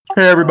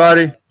Hey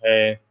everybody,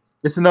 Hey.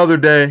 it's another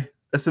day.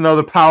 It's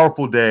another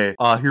powerful day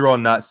here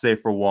on Not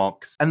Safe for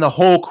Wonks. And the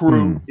whole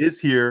crew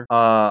is here.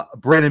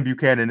 Brandon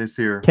Buchanan is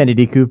here.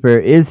 Kennedy Cooper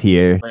is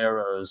here. Leah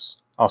Rose,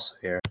 also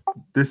here.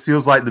 This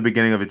feels like the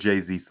beginning of a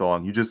Jay-Z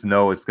song. You just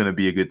know it's going to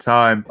be a good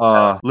time.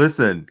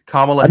 Listen,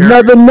 Kamala Harris.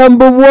 Another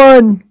number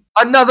one.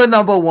 Another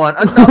number one.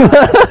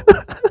 Another.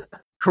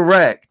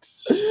 Correct.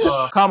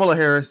 Kamala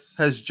Harris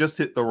has just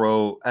hit the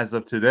road as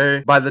of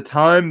today. By the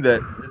time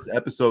that this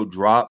episode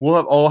drops, we'll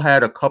have all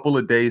had a couple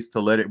of days to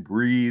let it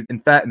breathe. In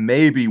fact,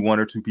 maybe one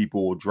or two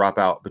people will drop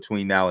out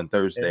between now and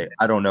Thursday.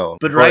 I don't know.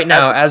 But right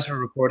now, as we're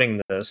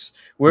recording this,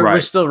 we're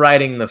still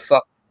riding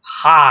the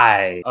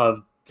high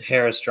of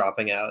Harris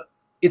dropping out.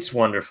 It's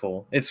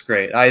wonderful. It's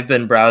great. I've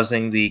been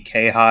browsing the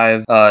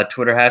K-Hive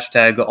Twitter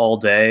hashtag all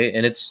day,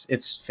 and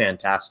it's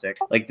fantastic.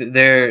 Like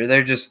they're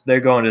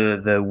going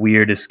to the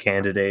weirdest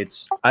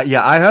candidates.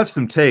 Yeah, I have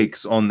some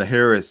takes on the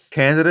Harris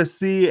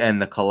candidacy and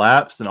the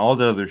collapse and all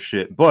that other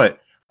shit, but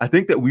I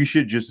think that we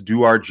should just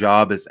do our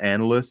job as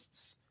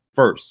analysts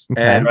first,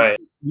 and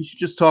we should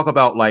just talk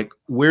about like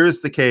where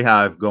is the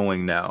K-Hive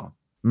going now?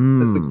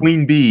 Because the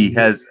queen bee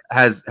has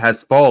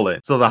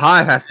fallen, so the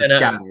hive has to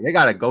scatter. They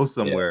gotta go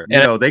somewhere.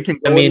 Yeah. They can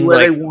go anywhere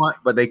they want,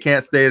 but they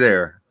can't stay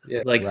there.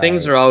 Yeah,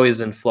 things are always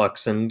in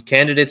flux, and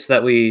candidates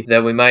that we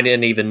might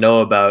not even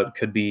know about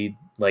could be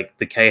like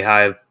the K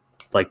Hive,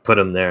 like put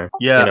them there.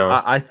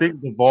 Yeah, I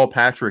think Deval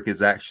Patrick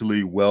is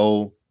actually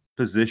well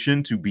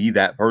positioned to be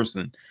that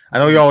person. I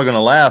know y'all are gonna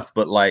laugh,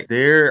 but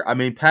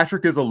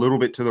Patrick is a little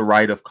bit to the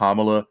right of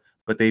Kamala.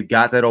 But they've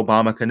got that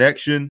Obama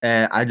connection,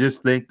 and I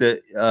just think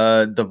that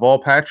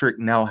Deval Patrick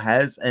now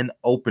has an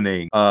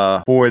opening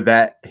for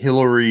that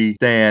Hillary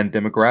stand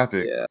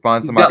demographic. Yeah.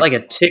 Find somebody. He's got like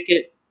a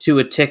ticket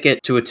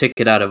to a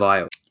ticket out of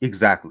Iowa.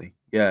 Exactly.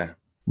 Yeah.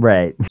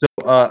 Right.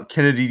 So,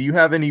 Kennedy, do you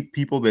have any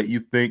people that you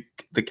think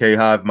the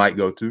K-Hive might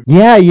go to?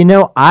 Yeah,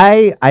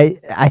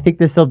 I think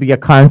this will be a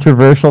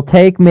controversial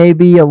take,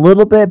 maybe a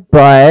little bit,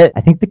 but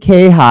I think the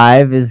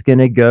K-Hive is going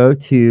to go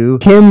to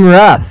Kim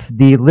Ruff,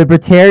 the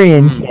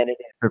Libertarian candidate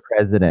for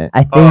president.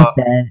 I think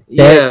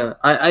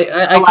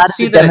I could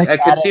see that. I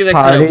could see that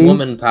kind of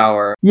woman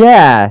power.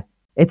 Yeah,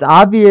 it's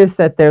obvious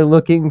that they're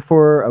looking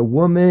for a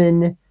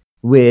woman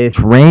with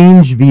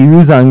strange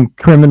views on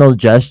criminal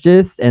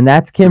justice, and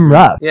that's Kim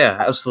Ruff. Yeah,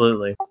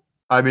 absolutely.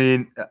 I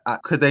mean,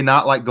 could they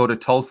not go to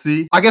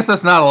Tulsi? I guess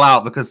that's not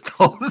allowed because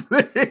Tulsi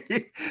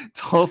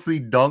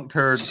dunked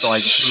her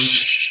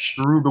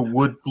through the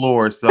wood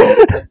floor, so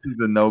Tulsi's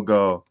a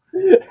no-go.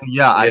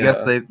 Yeah, I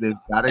guess they've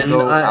got to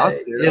go out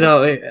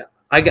there.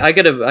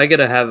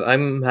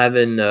 I'm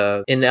having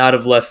an out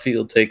of left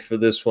field take for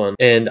this one.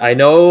 And I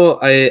know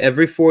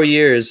every 4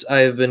 years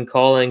I've been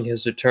calling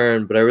his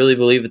return, but I really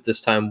believe at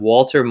this time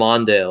Walter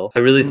Mondale. I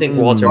really think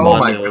Walter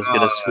Mondale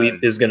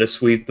is gonna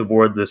sweep the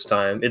board this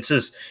time. It's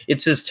his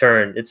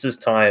turn. It's his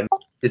time.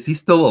 Is he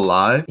still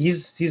alive?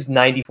 He's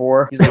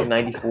 94. He's like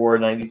 94,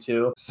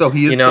 92. So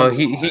he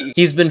is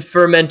he's been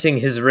fermenting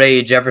his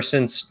rage ever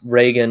since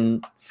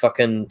Reagan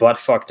fucking butt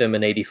fucked him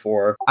in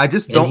 84. I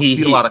just don't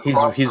see a lot of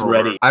crossover. He's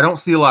ready. I don't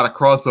see a lot of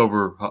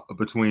crossover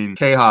between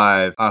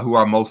K-Hive, who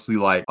are mostly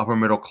like upper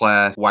middle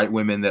class white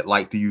women that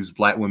like to use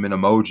black women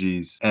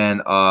emojis,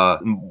 and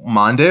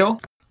Mondale.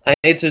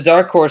 It's a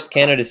dark horse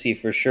candidacy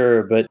for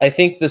sure, but I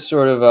think there's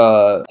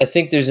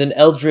an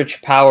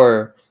eldritch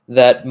power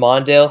that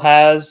Mondale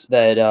has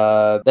that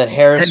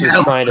Harris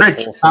was trying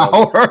to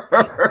pull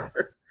from.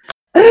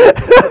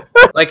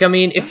 Like, I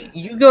mean, if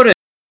you go to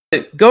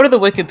the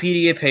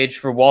Wikipedia page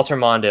for Walter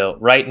Mondale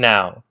right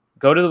now,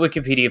 go to the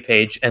Wikipedia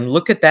page and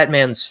look at that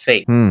man's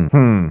face.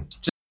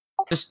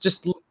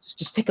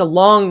 Just take a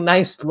long,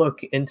 nice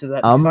look into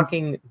that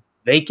fucking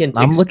vacant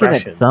expression. I'm looking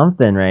at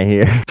something right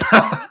here.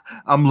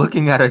 I'm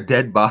looking at a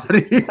dead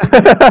body.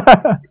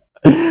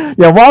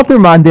 Yeah, Walter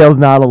Mondale's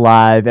not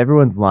alive.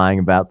 Everyone's lying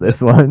about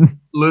this one.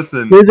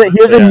 Listen,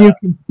 here's a new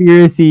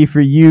conspiracy for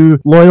you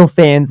loyal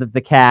fans of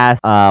the cast.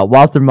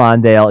 Walter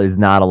Mondale is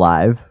not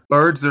alive.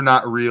 Birds are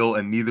not real,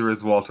 and neither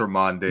is Walter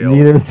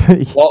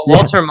Mondale.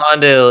 Walter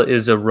Mondale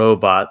is a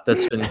robot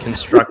that's been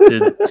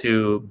constructed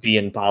to be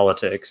in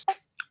politics.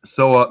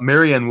 So,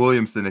 Marianne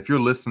Williamson, if you're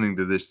listening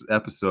to this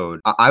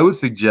episode, I would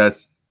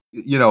suggest,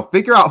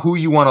 figure out who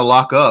you want to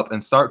lock up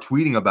and start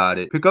tweeting about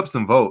it. Pick up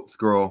some votes,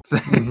 girl.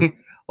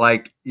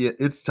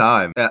 It's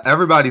time.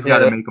 Everybody's got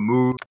to make a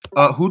move.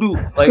 I'm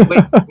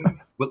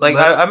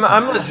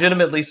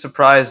legitimately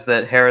surprised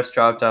that Harris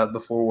dropped out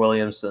before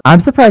Williamson.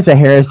 I'm surprised that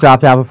Harris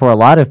dropped out before a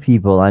lot of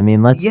people. I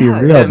mean, let's be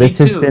real. Yeah, this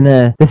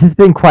has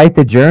been quite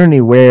the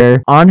journey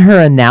where on her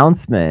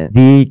announcement,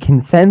 the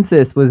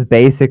consensus was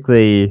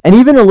basically, and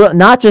even a little,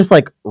 not just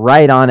like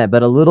right on it,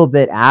 but a little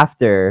bit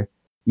after,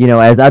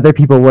 as other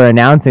people were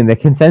announcing, the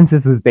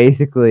consensus was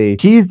basically,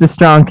 she's the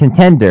strong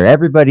contender.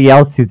 Everybody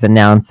else who's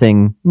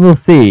announcing, we'll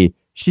see.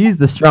 She's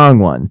the strong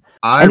one.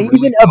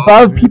 Even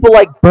above people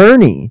like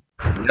Bernie.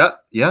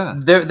 Yeah.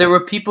 There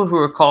were people who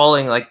were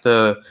calling like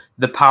the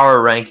power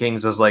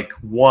rankings as like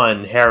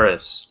 1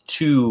 Harris,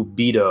 2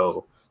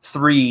 Beto,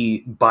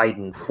 3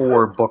 Biden,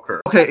 4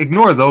 Booker. Okay,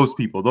 ignore those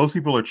people. Those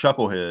people are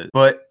chuckleheads.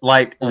 But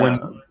like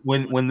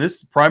when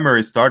this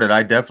primary started,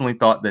 I definitely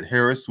thought that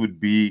Harris would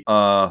be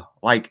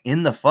like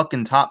in the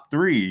fucking top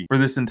 3 for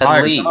this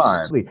entire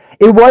time.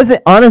 It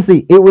wasn't,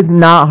 honestly, it was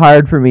not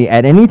hard for me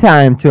at any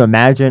time to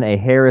imagine a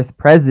Harris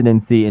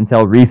presidency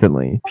until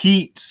recently.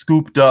 Pete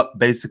scooped up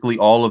basically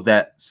all of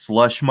that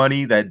slush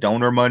money, that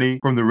donor money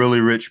from the really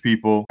rich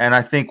people. And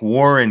I think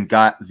Warren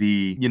got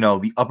the,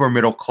 the upper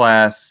middle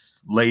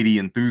class lady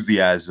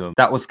enthusiasm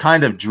that was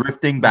kind of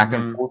drifting back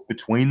and forth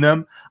between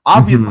them.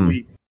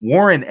 Obviously,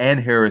 Warren and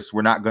Harris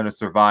were not going to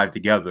survive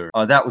together.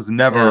 That was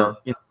never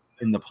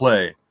in the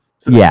play.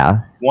 So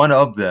one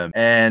of them.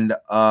 And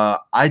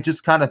I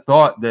just kind of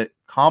thought that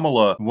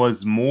Kamala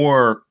was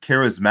more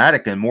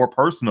charismatic and more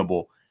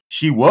personable.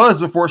 She was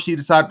before she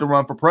decided to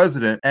run for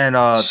president. And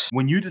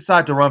when you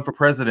decide to run for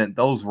president,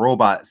 those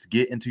robots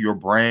get into your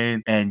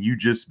brain and you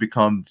just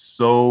become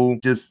so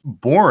just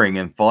boring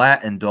and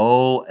flat and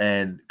dull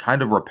and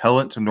kind of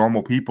repellent to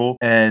normal people.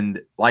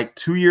 And like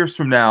 2 years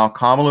from now,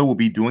 Kamala will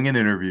be doing an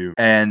interview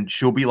and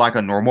she'll be like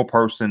a normal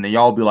person. And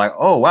y'all be like,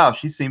 oh, wow,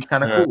 she seems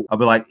kind of cool. I'll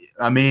be like,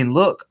 I mean,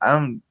 look,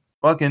 I'm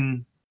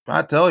fucking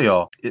trying to tell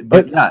y'all.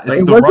 But yeah,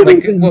 it's the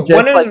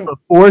running.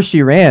 Before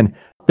she ran.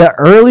 The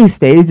early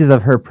stages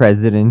of her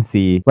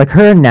presidency, like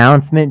her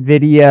announcement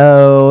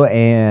video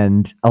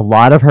and a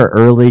lot of her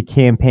early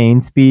campaign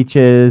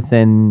speeches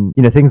and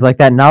things like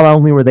that, not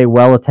only were they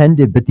well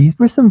attended, but these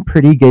were some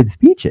pretty good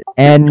speeches.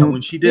 And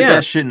when she did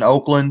that shit in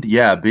Oakland,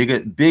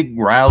 big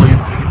rallies,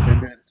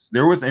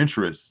 there was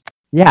interest.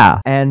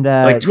 Yeah, and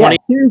like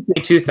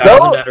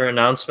 22,000 at her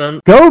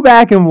announcement. Go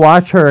back and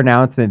watch her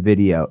announcement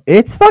video.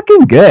 It's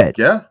fucking good.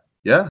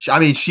 Yeah. I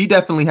mean, she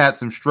definitely had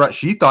some strut.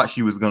 She thought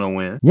she was going to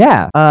win.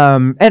 Yeah.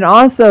 And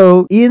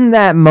also in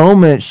that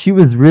moment, she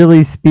was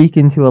really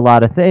speaking to a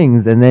lot of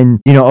things. And then,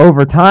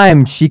 over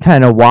time, she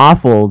kind of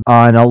waffled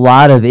on a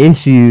lot of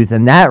issues.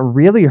 And that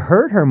really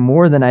hurt her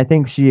more than I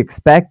think she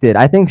expected.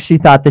 I think she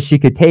thought that she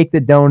could take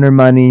the donor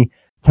money,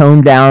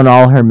 tone down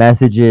all her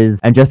messages,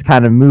 and just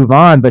kind of move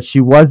on. But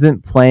she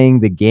wasn't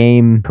playing the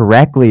game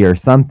correctly or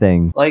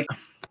something. Like...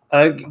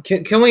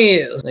 can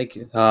we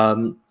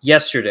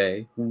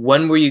yesterday?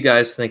 When were you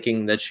guys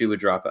thinking that she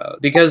would drop out?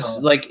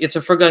 Because it's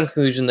a foregone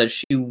conclusion that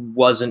she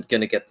wasn't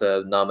going to get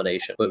the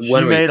nomination. But she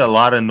made a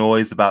lot of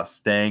noise about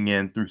staying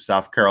in through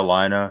South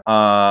Carolina.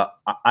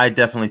 I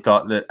definitely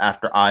thought that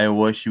after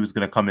Iowa, she was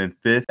going to come in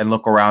 5th and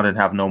look around and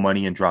have no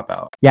money and drop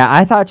out. Yeah,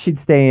 I thought she'd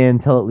stay in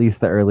till at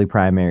least the early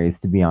primaries,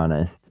 to be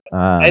honest.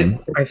 I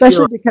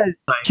especially because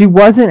she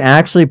wasn't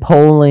actually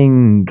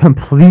polling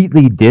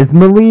completely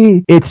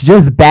dismally. It's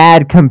just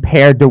bad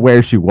compared to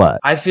where she was.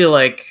 I feel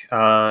like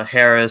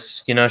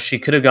Harris, she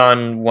could have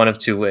gone one of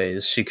 2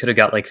 ways. She could have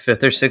got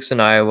 5th or 6th in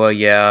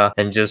Iowa,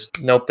 and just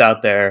noped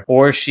out there.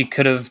 Or she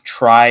could have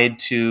tried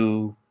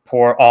to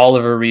pour all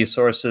of her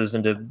resources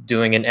into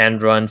doing an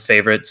end run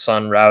favorite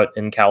son route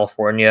in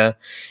California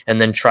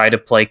and then try to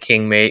play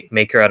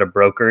kingmaker at a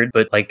brokered.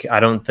 But I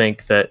don't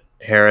think that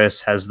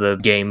Harris has the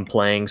game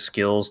playing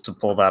skills to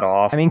pull that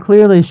off. I mean,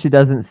 clearly she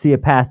doesn't see a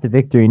path to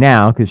victory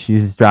now because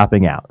she's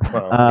dropping out.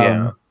 Well,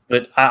 yeah.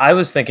 But I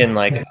was thinking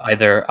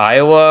either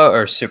Iowa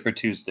or Super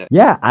Tuesday.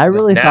 Yeah, I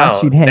really thought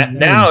she'd hang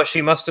now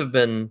she must have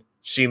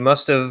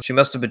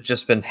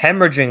just been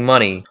hemorrhaging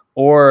money,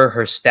 or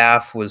her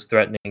staff was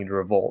threatening to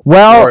revolt.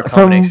 Well,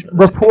 from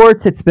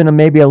reports, it's been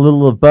maybe a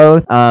little of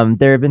both.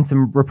 There have been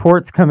some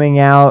reports coming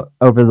out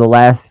over the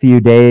last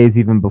few days,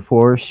 even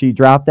before she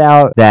dropped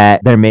out,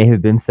 that there may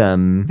have been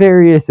some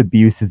various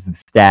abuses of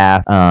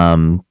staff.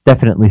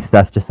 Definitely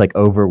stuff just like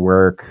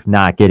overwork,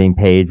 not getting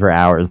paid for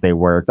hours they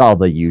worked, all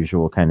the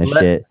usual kind of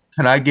shit.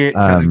 Can I get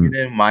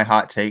in my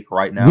hot take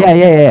right now?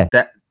 Yeah.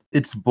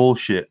 It's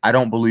bullshit. I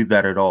don't believe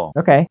that at all.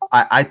 Okay.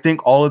 I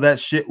think all of that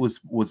shit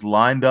was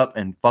lined up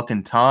and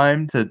fucking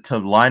timed to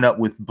line up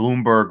with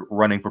Bloomberg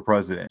running for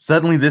president.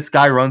 Suddenly this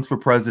guy runs for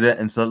president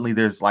and suddenly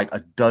there's a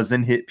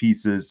dozen hit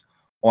pieces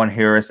on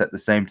Harris at the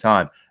same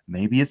time.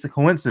 Maybe it's a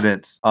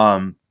coincidence.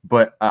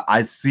 But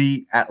I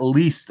see at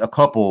least a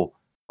couple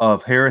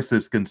of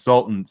Harris's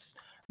consultants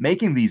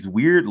making these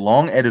weird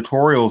long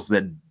editorials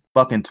that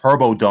fucking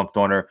turbo dunked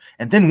on her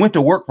and then went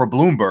to work for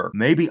Bloomberg.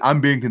 Maybe I'm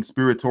being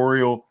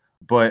conspiratorial,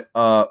 but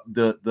no,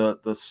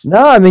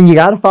 I mean, you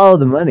got to follow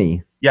the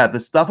money. Yeah, the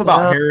stuff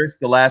about Harris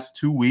the last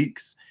 2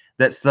 weeks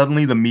that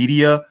suddenly the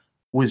media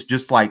was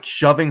just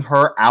shoving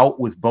her out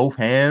with both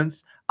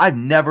hands. I've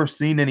never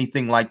seen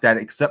anything like that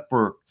except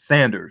for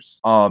Sanders.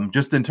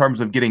 Just in terms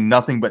of getting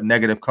nothing but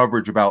negative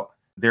coverage about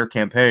their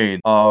campaign.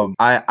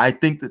 I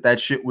think that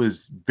shit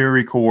was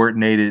very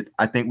coordinated.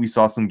 I think we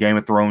saw some Game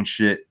of Thrones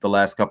shit the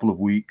last couple of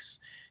weeks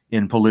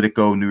in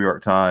Politico, New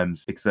York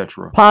Times,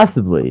 etc.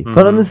 Possibly.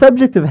 But on the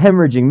subject of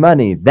hemorrhaging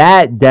money,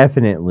 that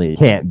definitely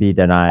can't be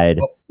denied.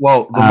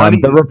 Well, the money.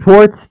 The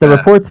reports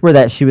were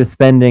that she was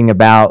spending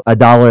about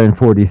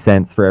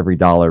 $1.40 for every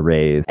dollar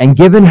raised. And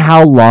given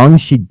how long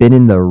she'd been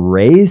in the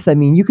race, I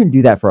mean, you can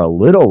do that for a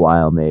little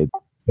while, maybe.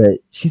 But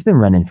she's been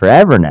running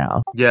forever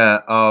now.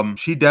 Yeah,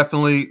 she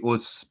definitely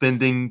was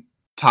spending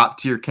top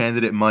tier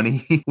candidate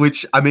money,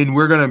 which I mean,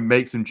 we're gonna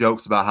make some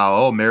jokes about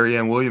how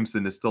Marianne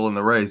Williamson is still in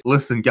the race.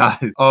 Listen,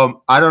 guys,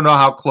 I don't know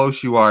how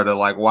close you are to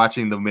like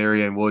watching the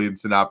Marianne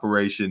Williamson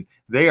operation.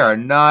 They are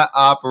not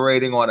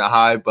operating on a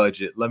high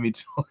budget. Let me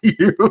tell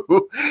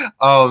you,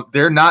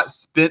 they're not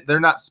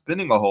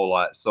spending a whole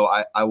lot. So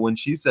I when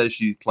she says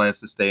she plans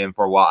to stay in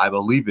for a while, I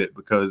believe it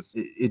because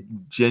it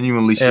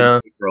genuinely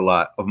should take her a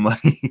lot of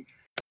money.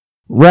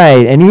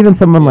 Right, and even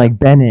someone like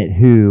Bennett,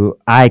 who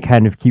I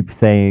kind of keep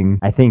saying,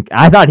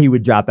 I thought he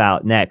would drop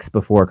out next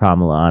before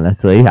Kamala,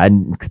 honestly. I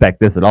didn't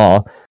expect this at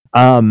all.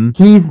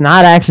 He's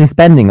not actually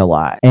spending a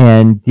lot.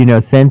 And,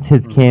 since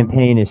his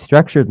campaign is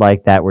structured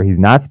like that, where he's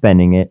not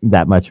spending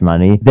that much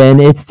money, then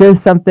it's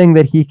just something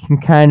that he can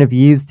kind of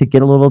use to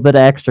get a little bit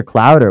of extra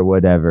clout or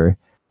whatever.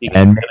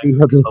 And maybe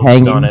he'll just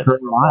hang in for a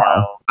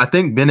while. I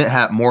think Bennett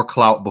had more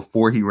clout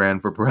before he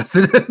ran for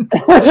president.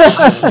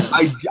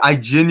 I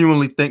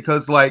genuinely think,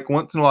 because like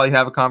once in a while you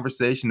have a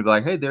conversation to be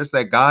like, hey, there's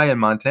that guy in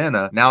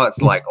Montana. Now it's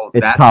like,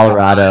 it's that's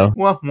Colorado.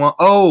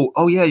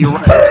 Oh yeah, you're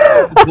right.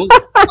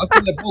 I was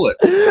thinking Bullock.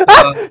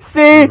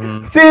 See?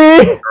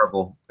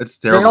 Terrible. It's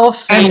terrible. They all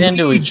feed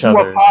into each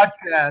other. A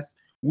podcast.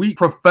 We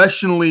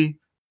professionally,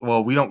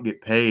 we don't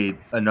get paid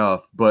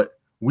enough, but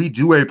we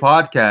do a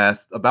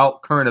podcast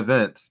about current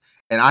events.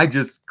 And I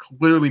just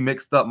clearly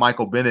mixed up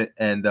Michael Bennett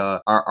and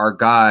our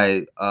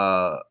guy.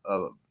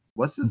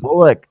 What's his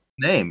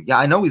name? Yeah,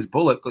 I know he's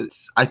Bullock.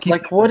 I keep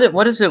like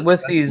what is it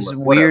with these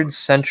weird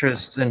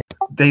centrists? And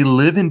they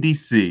live in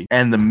DC,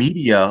 and the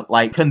media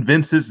like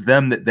convinces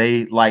them that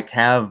they like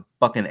have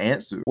fucking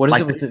answers. What is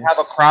like, it with they have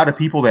a crowd of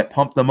people that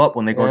pump them up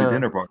when they go to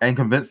dinner bar and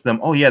convince them,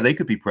 oh yeah, they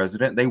could be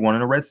president. They won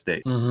in a red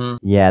state.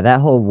 Yeah,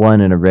 that whole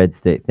one in a red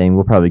state thing.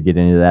 We'll probably get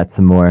into that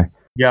some more.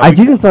 Yeah, I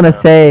do just want to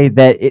say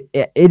that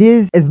it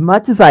is, as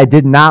much as I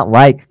did not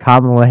like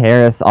Kamala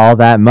Harris all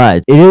that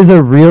much, it is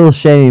a real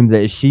shame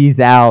that she's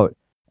out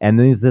and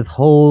there's this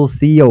whole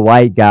sea of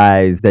white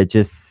guys that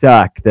just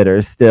suck that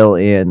are still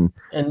in.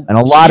 And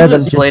a lot of them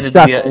just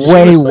suck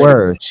way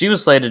worse. She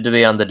was slated to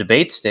be on the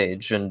debate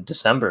stage in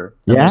December.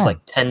 And there's like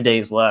 10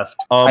 days left.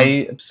 Go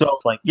ahead.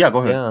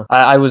 Yeah,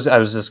 I was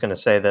just gonna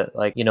say that,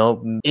 like,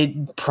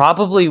 it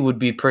probably would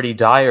be pretty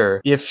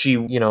dire if she,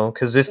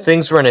 because if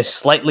things were in a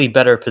slightly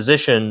better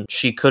position,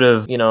 she could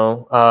have,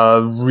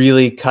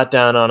 really cut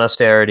down on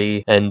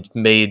austerity and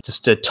made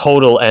just a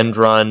total end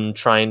run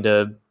trying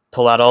to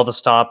pull out all the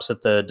stops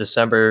at the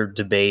December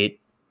debate.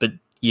 But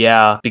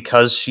yeah,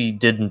 because she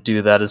didn't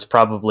do that is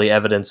probably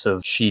evidence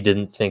of she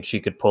didn't think she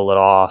could pull it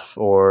off,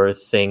 or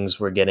things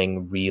were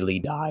getting really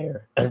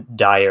dire in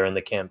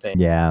the campaign.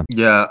 Yeah.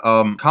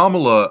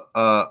 Kamala,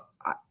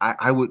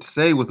 I would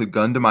say with a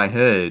gun to my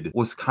head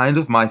was kind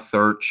of my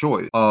third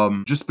choice.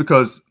 Just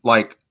because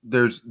like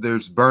there's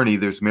Bernie,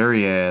 there's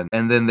Marianne,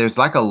 and then there's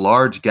like a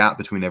large gap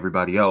between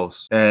everybody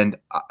else. And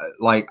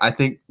I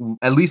think,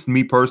 at least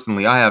me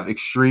personally, I have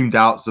extreme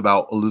doubts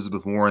about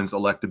Elizabeth Warren's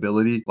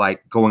electability,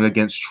 like going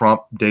against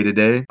Trump day to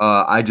day.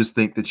 I just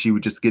think that she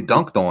would just get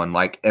dunked on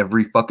like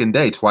every fucking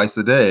day, twice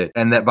a day.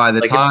 And that by the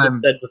time,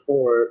 it's been said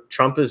before,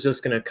 Trump is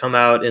just going to come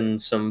out in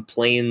some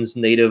Plains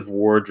native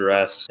war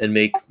dress and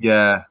make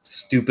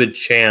stupid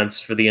chants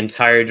for the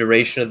entire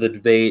duration of the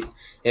debate.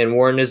 And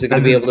Warren isn't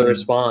going to be able to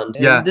respond.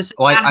 Yeah, this is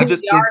I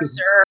just think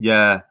sir.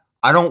 Yeah,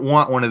 I don't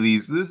want one of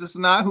these. This is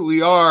not who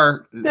we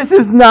are. This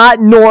is not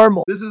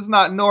normal. This is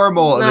not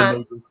normal. And then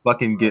they just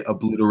fucking get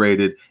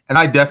obliterated. And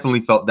I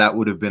definitely felt that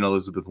would have been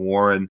Elizabeth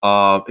Warren.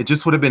 It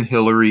just would have been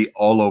Hillary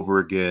all over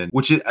again.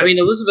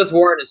 Elizabeth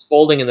Warren is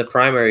folding in the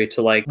primary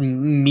to like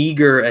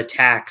meager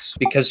attacks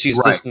because she's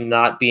just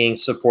not being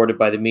supported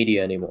by the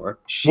media anymore.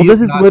 This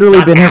has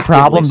literally been her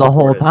problem the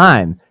whole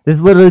time.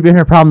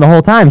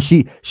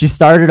 She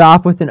started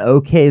off with an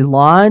okay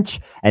launch,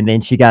 and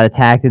then she got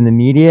attacked in the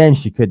media, and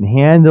she couldn't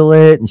handle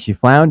it, and she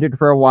floundered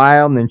for a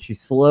while, and then she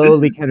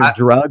slowly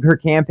drug her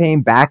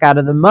campaign back out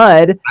of the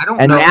mud.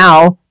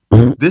 Now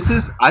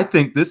I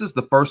think this is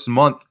the first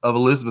month of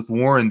Elizabeth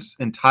Warren's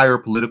entire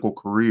political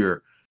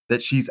career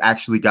that she's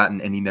actually gotten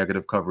any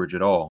negative coverage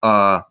at all.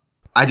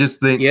 I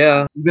just think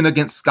even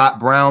against Scott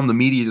Brown, the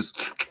media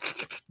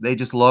they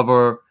just love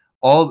her.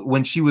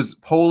 When she was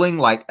polling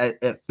like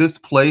at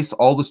 5th place,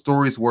 all the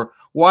stories were,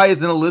 why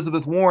isn't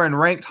Elizabeth Warren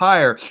ranked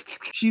higher?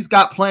 She's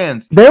got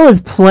plans. There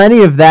was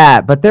plenty of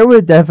that, but there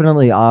were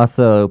definitely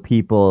also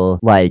people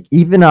like,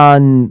 even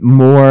on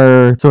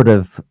more sort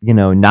of,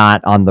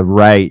 not on the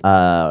right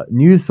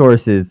news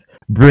sources,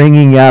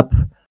 bringing up,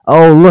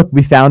 oh, look,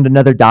 we found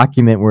another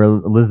document where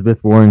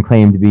Elizabeth Warren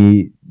claimed to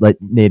be like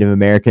Native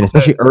American,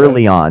 especially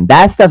early on.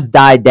 That stuff's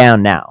died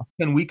down now.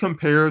 Can we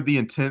compare the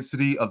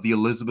intensity of the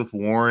Elizabeth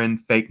Warren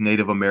fake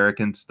Native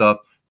American stuff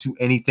to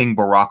anything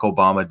Barack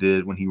Obama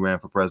did when he ran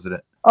for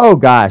president? Oh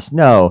gosh,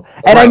 no.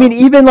 And I mean,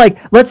 even like,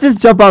 let's just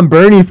jump on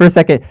Bernie for a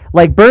second.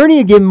 Like, Bernie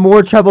would get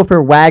more trouble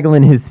for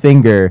waggling his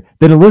finger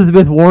than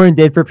Elizabeth Warren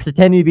did for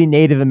pretending to be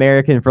Native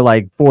American for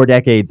like 4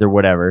 decades or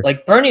whatever.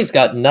 Like, Bernie's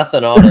got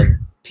nothing on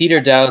him.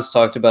 Peter Downs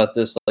talked about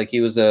this, like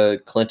he was a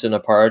Clinton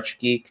Apartheid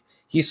geek.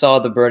 He saw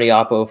the Bernie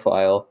Oppo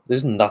file.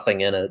 There's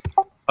nothing in it.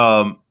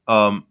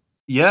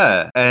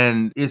 Yeah,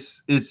 and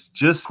it's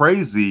just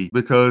crazy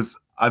because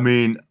I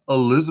mean,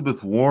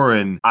 Elizabeth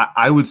Warren,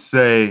 I would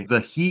say the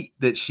heat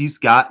that she's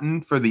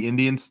gotten for the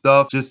Indian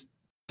stuff just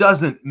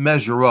doesn't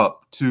measure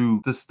up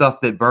to the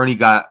stuff that Bernie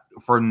got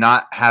for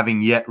not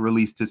having yet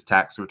released his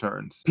tax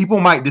returns. People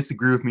might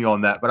disagree with me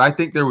on that, but I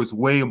think there was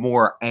way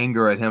more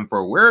anger at him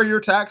for where are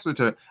your tax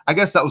returns? I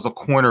guess that was a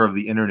corner of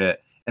the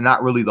internet and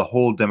not really the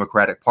whole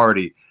Democratic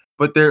Party.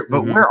 But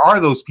where are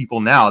those people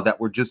now that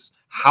were just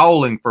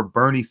howling for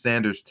Bernie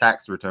Sanders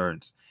tax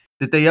returns?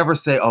 Did they ever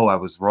say, "Oh, I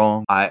was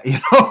wrong"?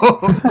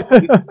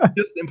 It's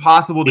just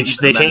impossible to.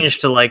 They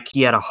changed to like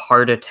he had a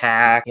heart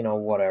attack,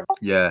 whatever.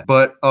 Yeah,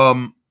 but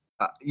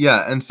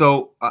yeah, and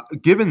so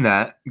given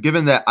that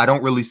I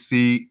don't really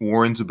see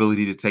Warren's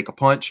ability to take a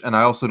punch, and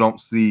I also don't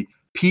see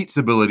Pete's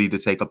ability to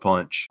take a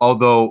punch.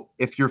 Although,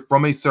 if you're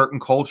from a certain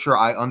culture,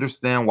 I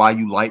understand why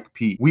you like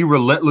Pete. We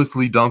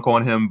relentlessly dunk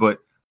on him, but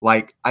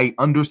like, I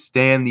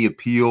understand the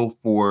appeal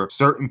for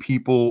certain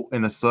people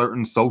in a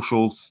certain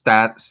social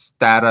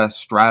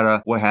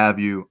strata, what have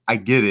you. I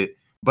get it,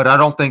 but I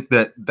don't think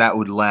that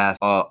would last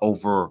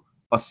over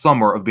a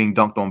summer of being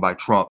dunked on by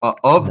Trump.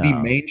 The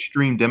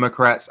mainstream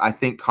Democrats, I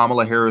think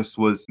Kamala Harris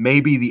was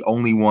maybe the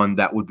only one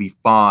that would be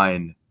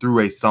fine through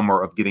a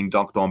summer of getting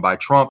dunked on by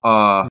Trump.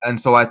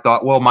 And so I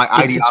thought, well, my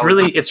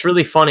ideology... It's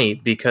really funny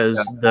because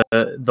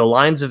the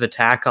lines of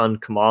attack on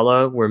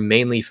Kamala were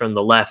mainly from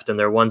the left, and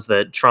they're ones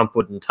that Trump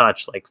wouldn't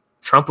touch. Like,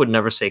 Trump would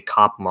never say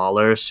cop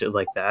Mahler, shit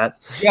like that.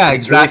 Yeah,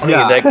 it's exactly.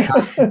 Really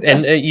funny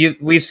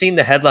and we've seen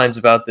the headlines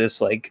about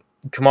this, like,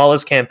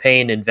 Kamala's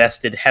campaign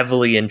invested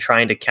heavily in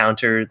trying to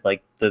counter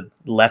like the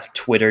left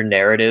Twitter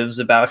narratives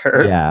about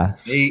her. Yeah.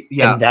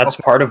 And that's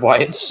part of why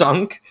it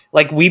sunk.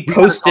 Like, we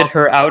posted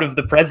her out of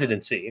the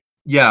presidency.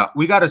 Yeah,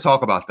 we got to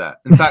talk about that.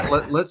 In fact,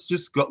 let's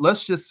just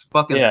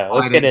fucking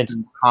slide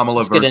into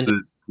Kamala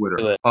versus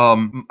Twitter.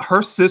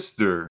 Her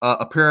sister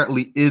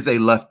apparently is a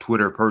left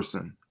Twitter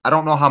person. I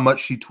don't know how much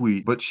she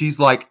tweets, but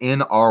she's like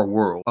in our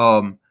world.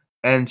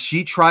 And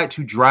she tried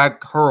to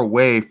drag her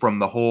away from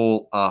the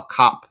whole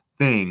cop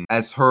thing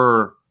as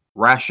her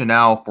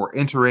rationale for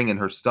entering in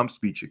her stump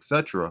speech,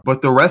 etc.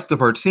 But the rest of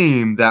her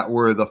team that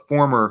were the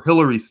former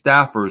Hillary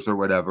staffers or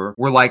whatever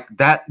were like,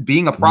 that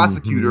being a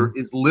prosecutor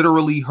is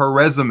literally her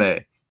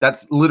resume.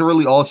 That's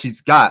literally all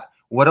she's got.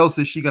 What else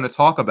is she going to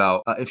talk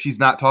about if she's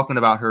not talking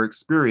about her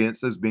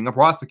experience as being a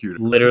prosecutor?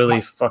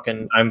 Literally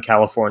fucking, I'm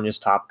California's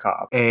top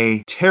cop.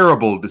 A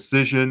terrible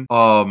decision.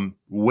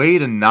 Way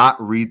to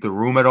not read the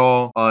room at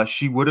all.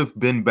 She would have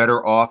been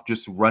better off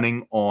just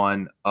running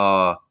on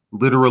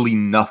literally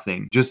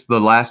nothing. Just the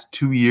last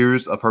 2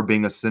 years of her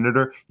being a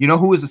senator. You know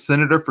who was a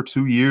senator for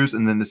 2 years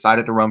and then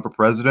decided to run for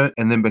president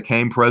and then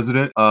became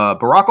president?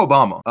 Barack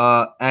Obama.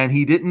 And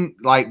he didn't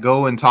like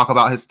go and talk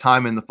about his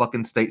time in the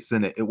fucking state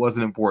senate. It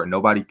wasn't important.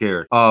 Nobody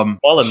cared.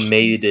 Paula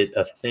made it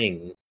a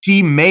thing.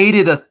 She made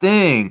it a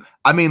thing.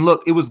 I mean,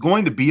 look, it was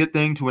going to be a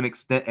thing to an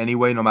extent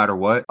anyway, no matter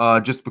what.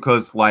 Just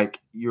because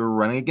like you're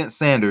running against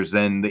Sanders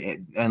and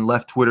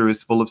left Twitter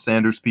is full of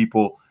Sanders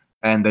people.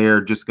 And they're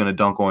just going to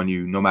dunk on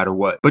you no matter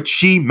what. But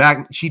she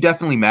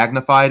definitely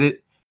magnified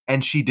it,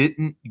 and she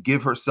didn't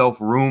give herself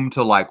room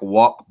to like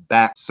walk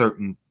back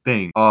certain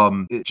things.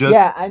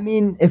 Yeah, I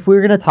mean, if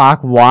we're going to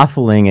talk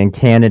waffling and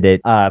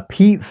candidate,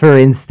 Pete, for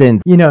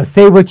instance,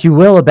 say what you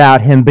will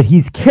about him, but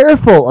he's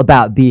careful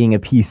about being a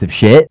piece of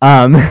shit.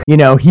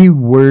 He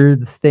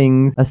words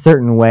things a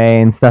certain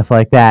way and stuff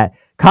like that.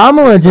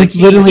 Kamala just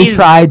literally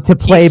tried to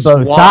play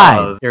both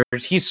sides.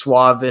 He's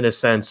suave in a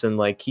sense, and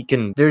like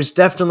there's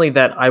definitely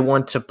that I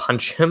want to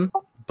punch him,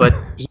 but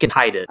he can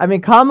hide it. I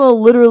mean, Kamala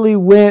literally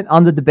went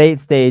on the debate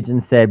stage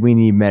and said, we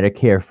need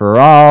Medicare for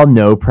all,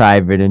 no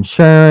private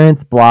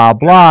insurance, blah,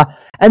 blah.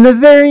 And the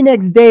very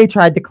next day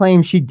tried to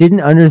claim she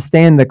didn't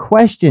understand the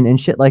question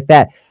and shit like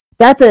that.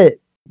 That's a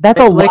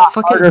lot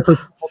harder for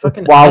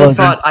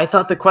I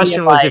thought the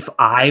question was if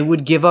I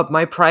would give up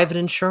my private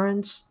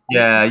insurance.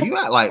 Yeah, you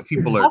act like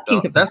people are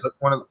dumb. That's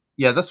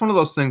one of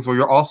those things where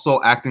you're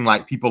also acting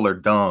like people are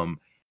dumb,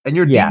 and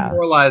you're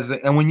demoralizing.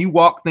 And when you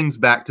walk things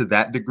back to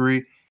that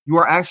degree,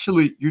 you're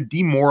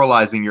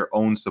demoralizing your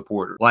own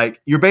supporters.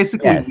 Like, you're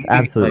basically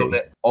absolutely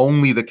that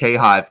only the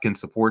K-Hive can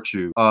support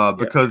you,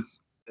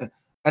 because.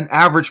 An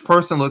average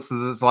person looks at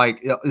this like,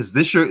 is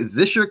this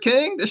your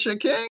king? This your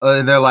king?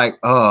 And they're like,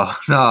 oh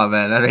no,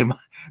 man,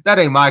 that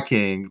ain't my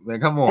king. Man,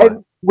 come on.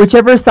 And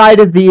whichever side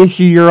of the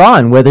issue you're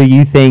on, whether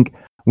you think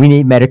we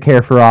need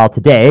Medicare for all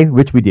today,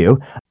 which we do,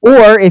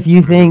 or if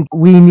you think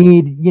we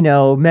need,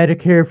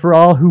 Medicare for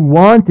all who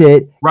want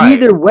it,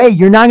 either way,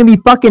 you're not gonna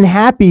be fucking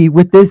happy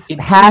with this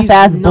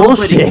half-ass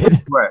bullshit.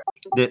 Right.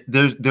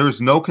 There's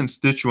no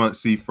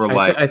constituency for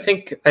like. I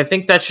think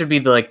that should be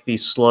the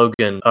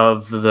slogan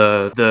of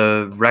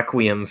the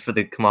requiem for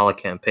the Kamala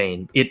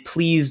campaign. It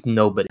pleased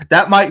nobody.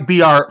 That might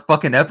be our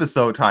fucking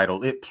episode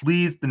title. It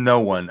pleased no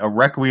one. A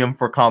requiem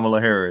for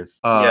Kamala Harris.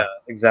 Yeah,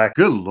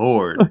 exactly. Good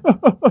Lord.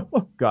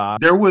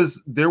 God. There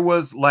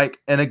was like,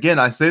 and again,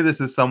 I say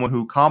this as someone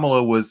who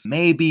Kamala was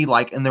maybe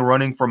like in the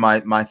running for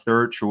my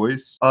third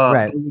choice.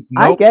 Right.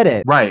 I get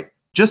it. Right.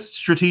 just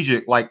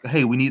strategic, like,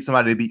 hey, we need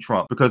somebody to beat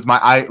Trump, because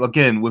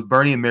again, with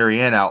Bernie and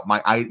Marianne out,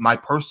 my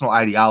personal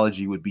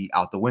ideology would be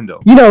out the window.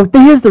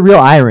 Here's the real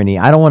irony.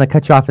 I don't want to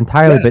cut you off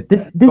entirely, but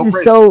this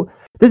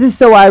is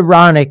so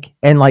ironic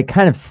and like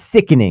kind of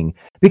sickening,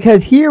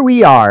 because here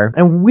we are,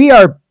 and we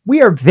are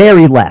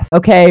very left.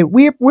 Okay,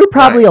 we're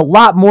probably a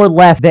lot more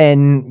left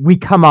than we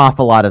come off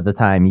a lot of the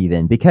time,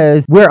 even,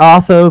 because we're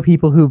also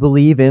people who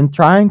believe in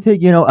trying to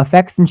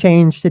affect some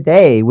change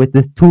today with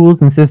the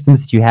tools and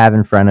systems that you have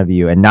in front of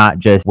you, and not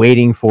just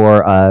waiting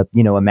for a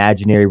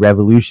imaginary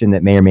revolution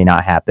that may or may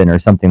not happen or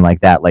something like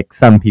that, like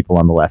some people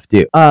on the left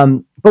do.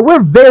 But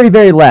we're very,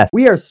 very left.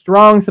 We are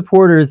strong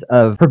supporters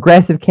of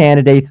progressive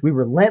candidates. We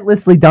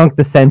relentlessly dunk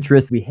the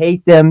centrists. We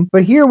hate them.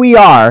 But here we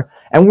are,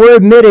 and we're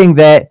admitting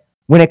that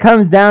when it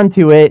comes down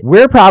to it,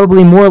 we're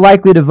probably more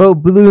likely to vote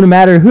blue no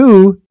matter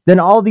who than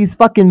all these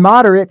fucking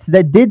moderates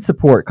that did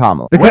support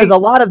Kamala. Because a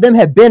lot of them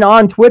have been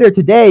on Twitter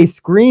today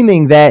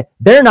screaming that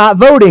they're not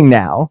voting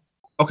now.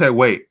 Okay,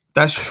 wait.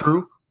 That's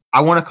true.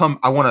 I want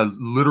to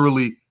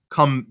literally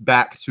come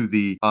back to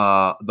the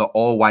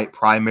all-white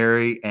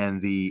primary and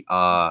the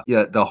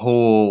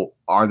whole,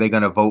 are they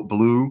going to vote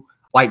blue?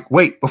 Like,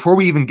 wait, before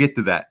we even get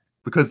to that,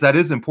 because that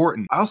is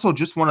important. I also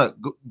just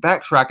want to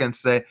backtrack and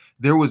say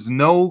there was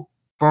no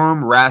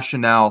firm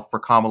rationale for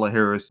Kamala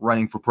Harris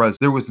running for president.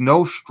 There was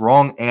no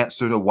strong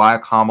answer to why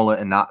Kamala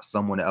and not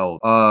someone else.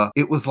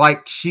 It was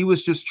like she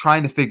was just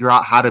trying to figure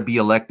out how to be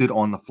elected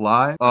on the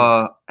fly.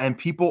 And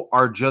people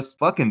are just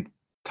fucking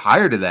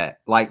tired of that.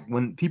 Like,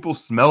 when people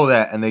smell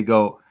that and they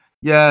go,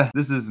 yeah,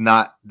 this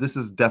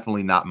is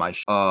definitely not my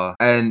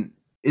and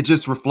it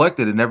just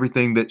reflected in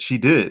everything that she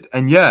did.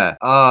 And yeah,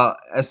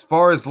 as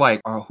far as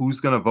like who's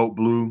gonna vote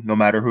blue no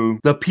matter who,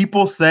 the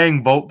people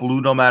saying vote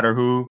blue no matter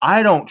who,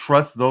 I don't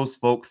trust those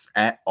folks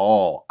at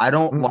all. I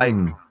don't like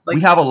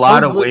we have a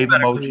lot of wave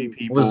emoji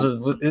people.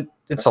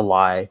 It's a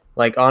lie.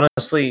 Like,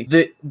 honestly,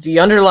 the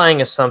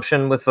underlying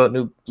assumption with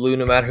vote blue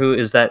no matter who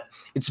is that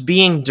it's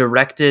being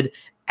directed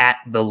at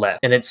the left,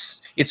 and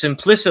it's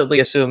implicitly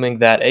assuming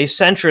that a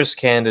centrist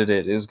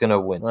candidate is gonna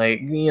win.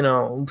 Like,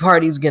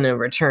 party's gonna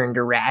return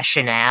to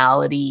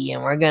rationality,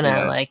 and we're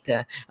gonna elect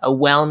a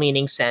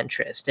well-meaning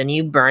centrist, and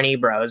you Bernie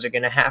bros are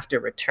gonna have to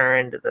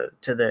return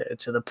to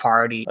the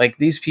party. Like,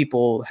 these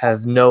people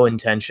have no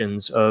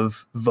intentions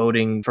of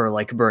voting for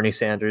like Bernie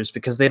Sanders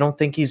because they don't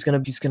think he's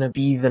gonna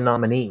be the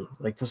nominee.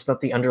 Like, that's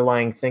not the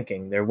underlying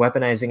thinking. They're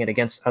weaponizing it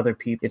against other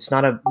people. It's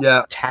not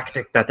a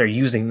tactic that they're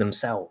using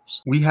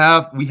themselves. We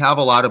have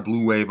a lot of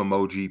blue wave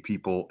emoji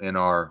people in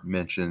our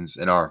mentions,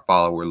 in our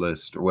follower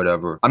list or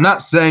whatever. I'm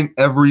not saying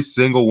every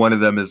single one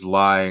of them is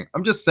lying.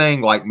 I'm just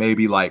saying like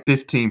maybe like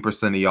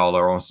 15% of y'all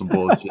are on some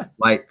bullshit.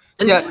 Like,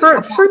 and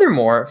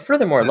furthermore,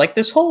 like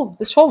this whole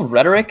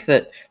rhetoric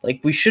that like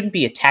we shouldn't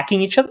be attacking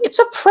each other. It's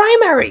a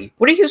primary.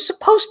 What are you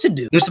supposed to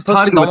do? You're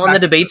supposed to go on the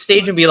debate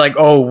stage and be like,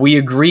 "Oh, we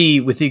agree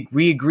with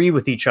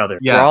each other.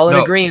 We're all in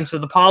agreement." So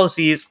the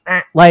policy is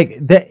after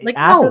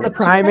the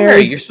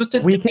primary, you're supposed to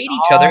debate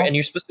each other, and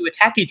you're supposed to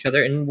attack each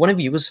other, and one of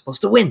you is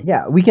supposed to win.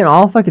 Yeah, we can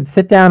all fucking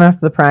sit down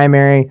after the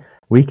primary.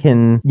 We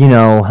can,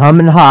 hum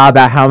and haw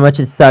about how much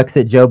it sucks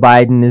that Joe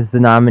Biden is the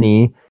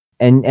nominee,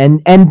 and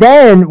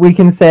then we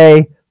can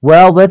say,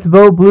 well, let's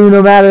vote blue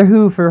no matter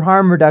who for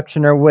harm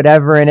reduction or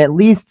whatever, and at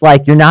least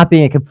like you're not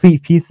being a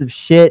complete piece of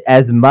shit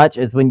as much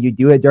as when you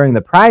do it during the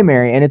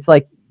primary. And it's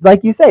like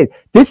you say,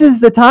 this is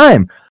the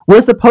time.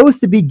 We're supposed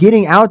to be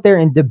getting out there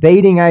and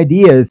debating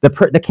ideas,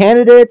 the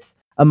candidates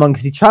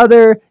amongst each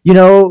other.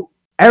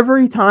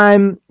 Every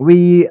time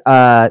we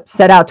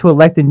set out to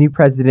elect a new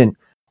president,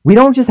 we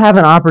don't just have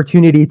an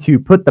opportunity to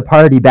put the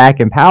party back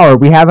in power.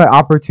 We have an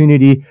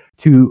opportunity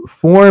to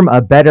form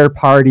a better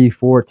party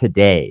for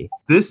today.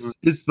 This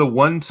is the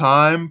one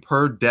time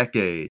per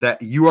decade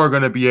that you are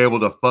going to be able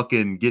to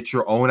fucking get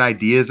your own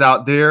ideas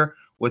out there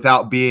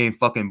without being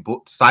fucking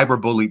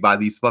cyberbullied by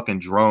these fucking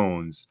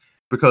drones.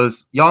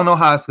 Because y'all know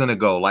how it's going to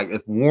go. Like,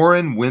 if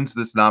Warren wins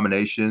this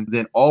nomination,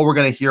 then all we're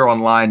going to hear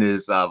online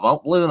is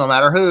vote blue no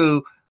matter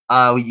who.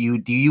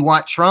 Do you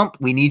want Trump?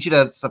 We need you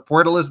to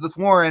support Elizabeth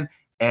Warren.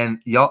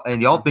 And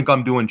y'all think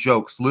I'm doing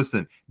jokes.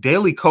 Listen,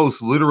 Daily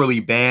Kos literally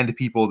banned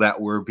people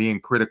that were being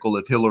critical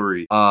of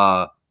Hillary.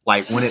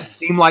 Like, when it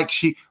seemed like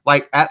she,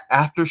 like,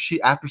 after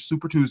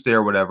Super Tuesday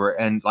or whatever,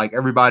 and like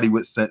everybody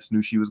with sense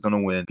knew she was going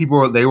to win.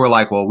 They were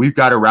like, well, we've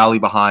got to rally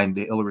behind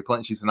Hillary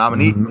Clinton. She's the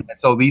nominee. Mm-hmm. And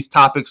so these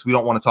topics we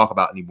don't want to talk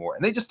about anymore.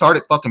 And they just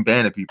started fucking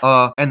banning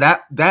people. And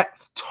that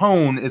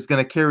tone is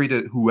going to carry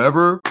to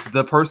whoever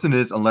the person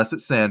is, unless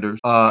it's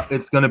Sanders.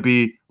 It's going to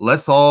be,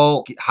 let's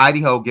all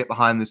hidey-ho get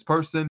behind this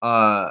person.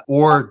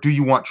 Or do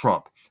you want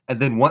Trump? And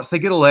then once they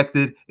get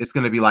elected, it's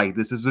going to be like,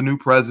 this is a new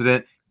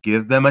president.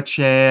 Give them a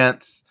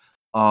chance.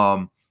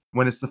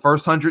 When it's the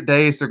first 100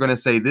 days, they're going to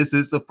say, this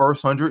is the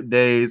first 100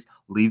 days.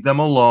 Leave them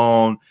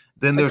alone.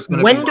 Then there's going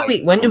to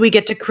be when do we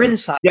get to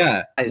criticize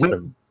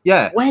them?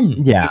 Yeah.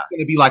 When? Yeah. It's going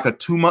to be like a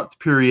 2-month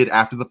period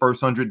after the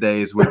first 100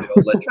 days where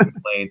they'll let you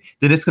complain.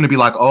 Then it's going to be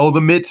like, oh, the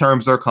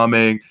midterms are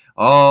coming.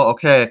 oh,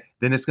 okay.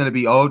 Then it's going to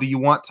be, oh, do you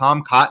want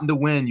Tom Cotton to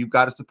win? You've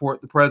got to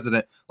support the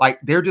president. Like,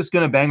 they're just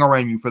going to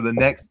bangarang you for the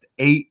next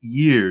 8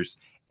 years.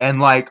 And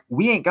like,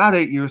 we ain't got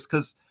 8 years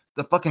because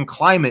the fucking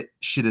climate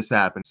shit has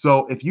happened.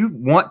 So if you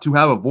want to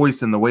have a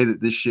voice in the way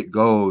that this shit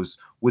goes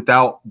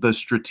without the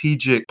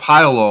strategic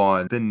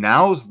pile-on, then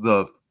now's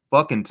the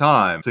fucking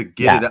time to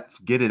get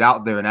it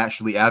out there and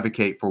actually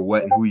advocate for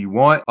what and who you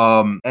want.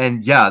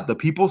 And yeah, the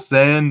people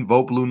saying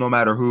vote blue no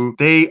matter who,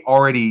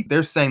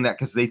 they're saying that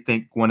because they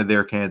think one of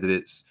their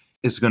candidates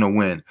is gonna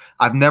win.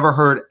 I've never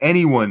heard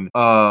anyone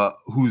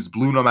who's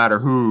blue no matter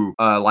who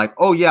like,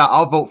 oh yeah,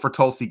 I'll vote for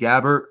Tulsi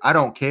Gabbard. I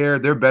don't care.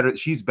 They're better.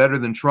 She's better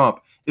than Trump.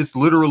 It's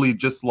literally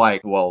just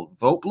like, well,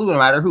 vote blue no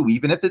matter who,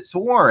 even if it's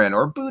Warren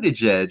or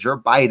Buttigieg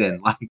or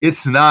Biden. Like,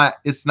 it's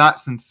not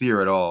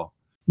sincere at all.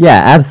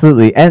 Yeah,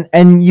 absolutely. And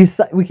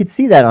we could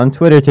see that on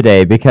Twitter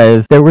today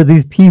because there were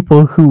these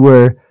people who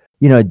were,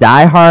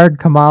 diehard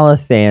Kamala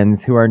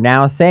stans who are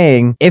now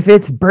saying, if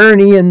it's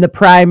Bernie in the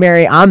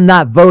primary, I'm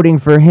not voting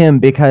for him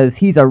because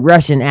he's a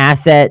Russian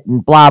asset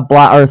and blah,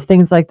 blah, or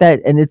things like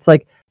that. And it's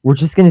like, we're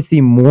just going to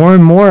see more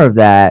and more of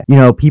that,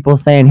 people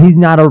saying he's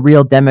not a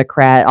real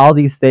Democrat, all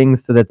these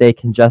things so that they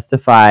can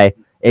justify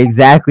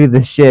exactly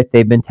the shit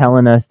they've been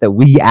telling us that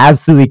we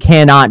absolutely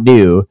cannot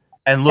do.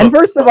 And look, and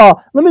first of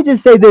all, let me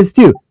just say this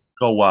too.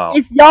 Go wild.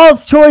 It's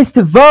y'all's choice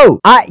to vote.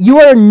 You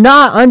are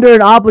not under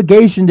an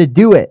obligation to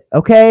do it,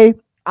 okay?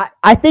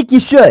 I think you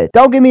should.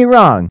 Don't get me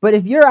wrong. But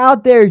if you're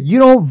out there, you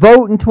don't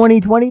vote in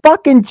 2020,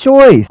 fucking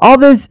choice. All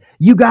this,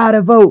 you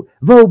gotta vote.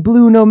 Vote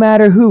blue no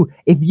matter who.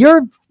 If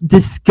you're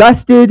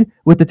disgusted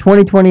with the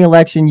 2020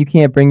 election, you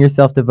can't bring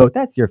yourself to vote.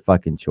 That's your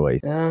fucking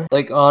choice. Yeah,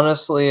 like,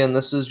 honestly, and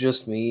this is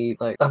just me,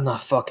 like, I'm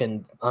not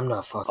fucking.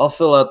 I'll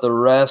fill out the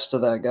rest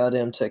of that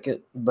goddamn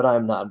ticket, but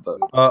I'm not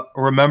voting.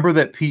 Remember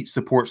that Pete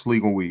supports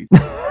legal weed.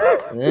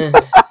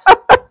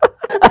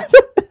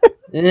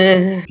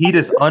 Pete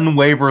has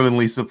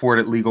unwaveringly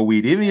supported legal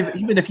weed.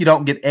 Even if you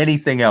don't get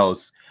anything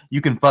else,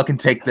 you can fucking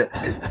take the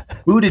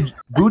Buttigieg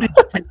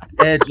take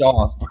the edge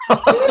off.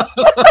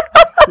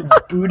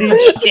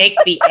 Buttigieg take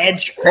the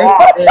edge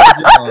off.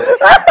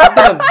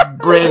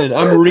 Brandon,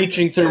 I'm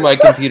reaching through my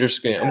computer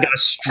screen. I'm gonna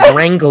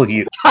strangle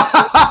you.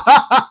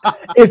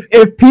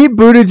 If Pete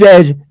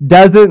Buttigieg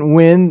doesn't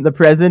win the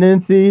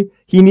presidency,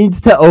 he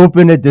needs to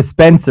open a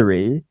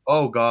dispensary.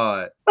 Oh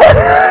God.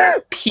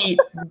 Pete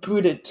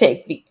Buttigieg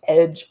take the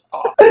edge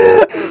off.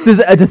 There's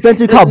a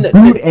dispensary called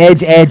Boot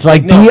Edge,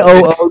 like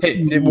BOO.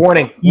 Hey,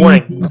 warning!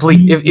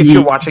 Please, if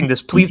you're watching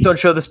this, please don't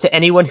show this to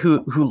anyone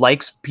who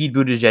likes Pete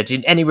Buttigieg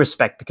in any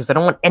respect, because I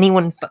don't want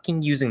anyone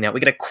fucking using that. We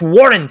gotta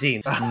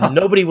quarantine.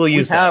 Nobody will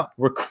use that.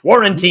 We're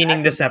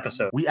quarantining this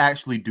episode. We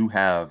actually do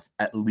have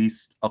at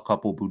least a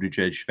couple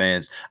Buttigieg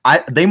fans.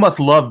 They must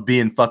love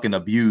being fucking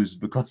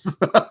abused because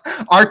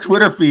our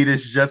Twitter feed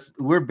is just,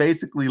 we're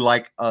basically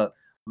like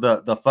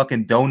the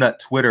fucking donut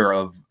Twitter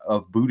of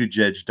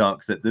Buttigieg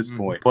dunks at this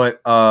point.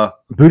 But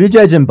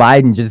Buttigieg and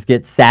Biden just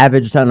get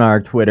savaged on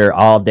our Twitter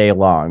all day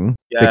long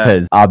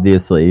because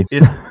obviously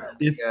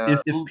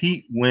if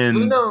Pete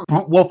wins,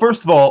 well,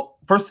 first of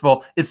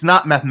all, it's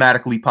not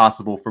mathematically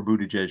possible for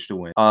Buttigieg to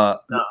win.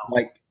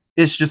 Like,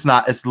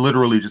 it's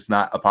literally just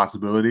not a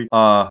possibility.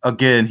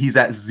 Again, he's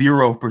at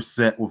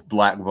 0% with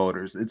black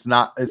voters. It's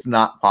not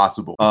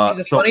possible.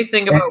 The funny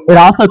thing about it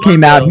also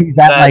came out he's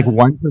at like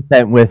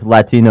 1% with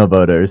Latino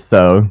voters,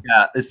 so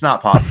yeah, it's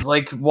not possible.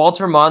 Like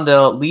Walter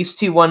Mondale, at least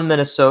he won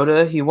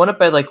Minnesota. He won it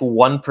by like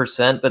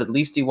 1%, but at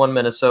least he won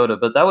Minnesota.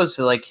 But that was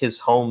like his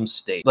home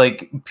state.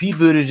 Like Pete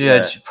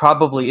Buttigieg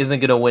probably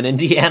isn't going to win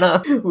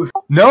Indiana.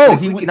 No,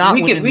 he would not.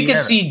 We could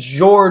see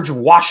George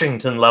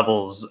Washington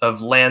levels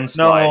of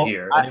landslide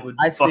here.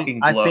 I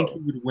think he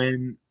would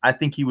win. I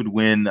think he would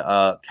win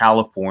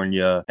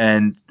California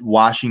and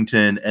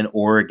Washington and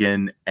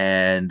Oregon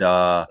and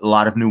a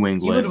lot of New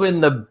England. He would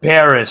win the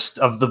barest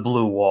of the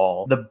blue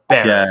wall. The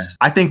barest. Yeah,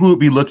 I think we would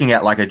be looking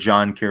at like a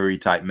John Kerry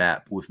type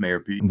map with Mayor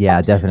Pete.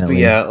 Yeah, definitely. But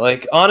yeah,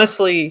 like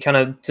honestly, kind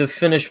of to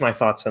finish my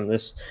thoughts on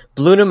this,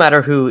 blue no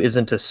matter who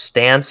isn't a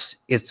stance.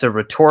 It's a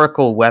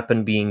rhetorical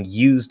weapon being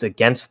used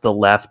against the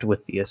left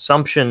with the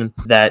assumption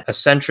that a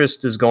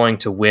centrist is going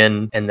to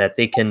win and that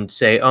they can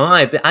say,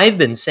 oh, I've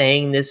been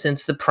saying this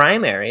since the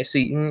primary, so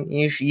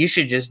you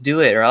should just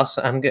do it, or else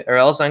I'm going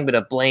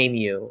to blame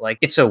you. Like,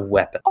 it's a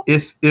weapon.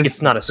 If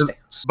it's not a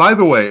stance. By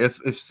the way,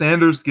 if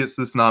Sanders gets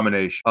this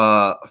nomination,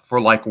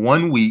 for like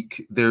 1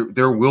 week,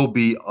 there will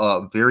be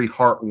a very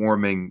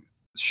heartwarming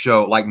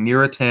show. Like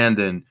Neera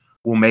Tanden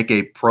will make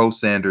a pro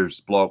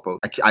Sanders blog post.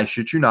 I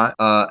shit you not.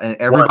 And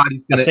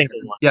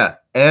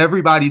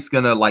everybody's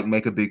gonna like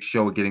make a big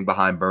show of getting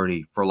behind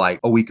Bernie for like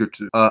a week or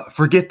two.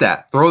 Forget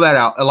that. Throw that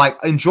out. Like,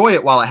 enjoy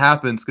it while it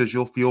happens, because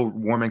you'll feel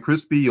warm and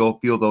crispy. You'll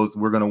feel those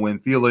we're gonna win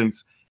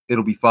feelings.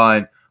 It'll be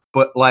fine.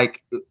 But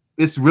like,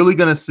 it's really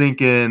gonna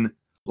sink in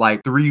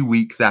like 3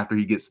 weeks after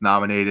he gets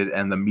nominated,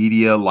 and the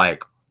media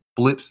like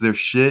flips their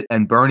shit,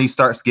 and Bernie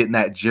starts getting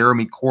that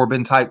Jeremy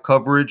Corbyn type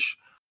coverage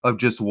of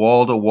just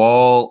wall to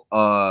wall,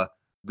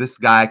 this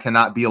guy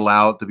cannot be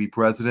allowed to be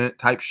president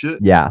type shit.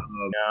 Yeah.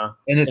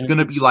 And it's going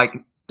to be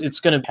like, it's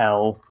going to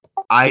hell.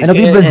 it'll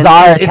be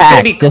bizarre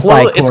attacks.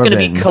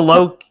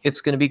 It's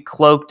gonna be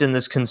cloaked in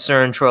this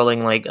concern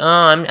trolling, like,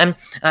 oh,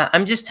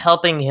 I'm just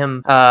helping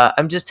him.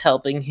 I'm just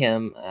helping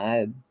him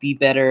be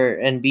better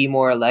and be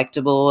more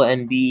electable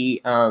and be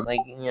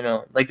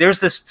like there's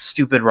this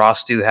stupid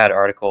Ross had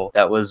article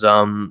that was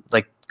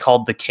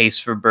called "The Case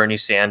for Bernie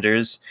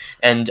Sanders,"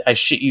 and I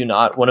shit you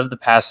not, one of the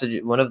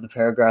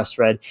paragraphs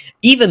read,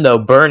 "Even though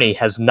Bernie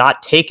has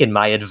not taken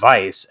my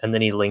advice," and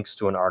then he links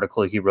to an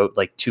article he wrote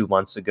like 2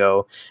 months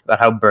ago about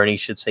how Bernie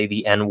should say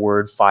the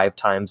N-word 5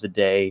 times a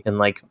day in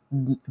like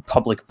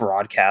public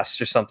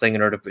broadcast or something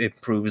in order to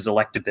improve his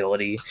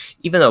electability.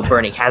 Even though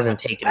Bernie hasn't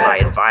taken my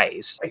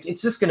advice, like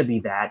it's just gonna be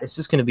that. It's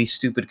just gonna be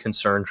stupid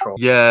concern troll.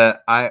 Yeah,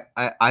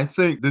 I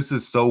think this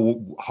is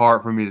so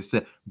hard for me to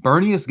say.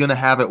 Bernie is gonna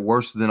have it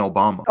worse than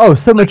Obama. Oh,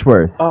 so much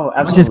worse. Oh,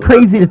 absolutely. Which is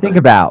crazy to think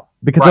about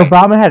because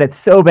Obama had it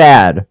so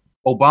bad.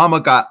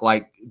 Obama got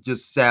like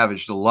just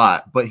savaged a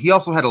lot, but he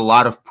also had a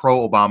lot of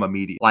pro-Obama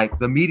media. Like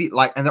the media,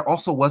 and there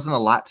also wasn't a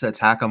lot to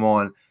attack him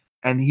on.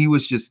 And he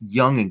was just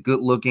young and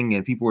good looking,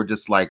 and people were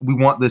just like, we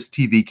want this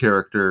TV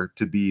character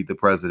to be the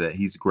president.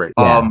 He's great.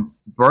 Yeah.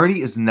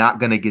 Bernie is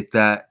not going to get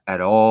that at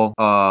all.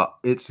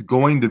 It's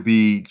going to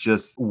be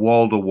just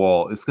wall to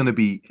wall. It's going to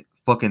be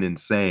fucking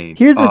insane.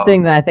 Here's the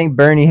thing that I think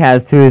Bernie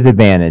has to his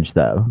advantage,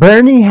 though.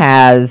 Bernie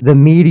has the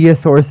media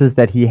sources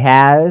that he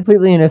has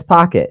completely in his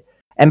pocket.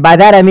 And by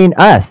that, I mean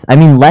us. I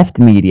mean left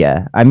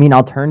media. I mean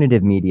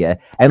alternative media.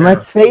 And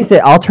let's face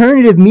it,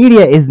 alternative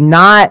media is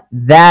not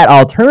that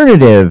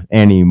alternative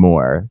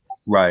anymore.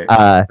 Right.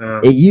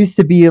 It used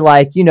to be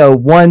like,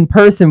 one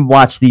person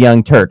watched the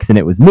Young Turks and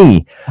it was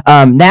me.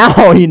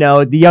 Now,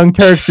 the Young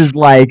Turks is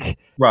like...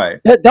 Right.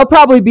 They'll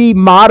probably be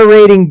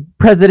moderating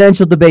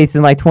presidential debates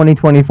in like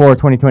 2024,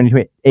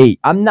 2028.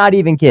 I'm not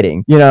even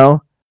kidding, I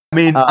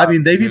mean,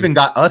 they've even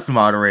got us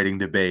moderating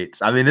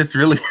debates. I mean, it's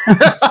really...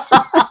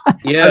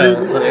 Yeah,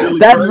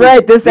 that's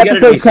right. This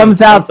episode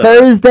comes out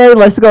Thursday.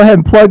 Let's go ahead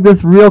and plug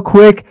this real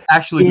quick.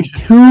 Actually, in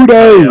 2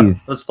 days.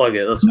 Yeah. Let's plug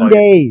it. 2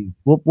 days.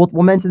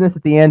 We'll mention this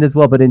at the end as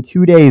well. But in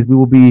 2 days, we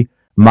will be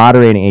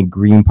moderating a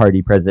Green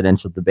Party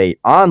presidential debate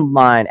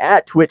online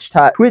at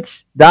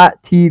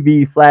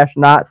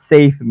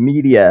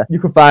twitch.tv/notsafemedia. You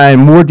can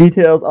find more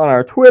details on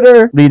our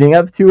Twitter leading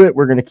up to it.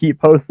 We're gonna keep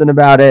posting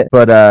about it.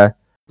 But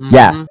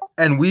yeah,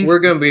 and we're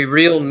gonna be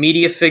real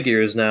media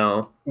figures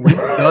now.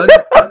 We've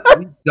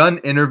done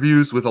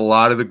interviews with a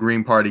lot of the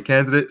Green Party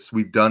candidates.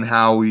 We've done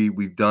Howie,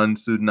 we've done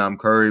Pseudonym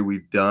Curry,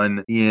 we've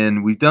done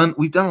Ian, we've done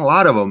a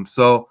lot of them.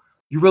 So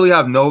you really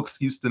have no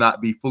excuse to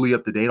not be fully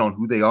up to date on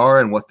who they are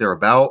and what they're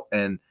about,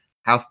 and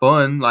have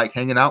fun like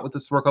hanging out with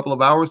us for a couple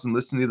of hours and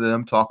listening to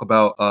them talk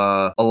about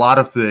a lot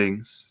of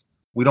things.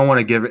 We don't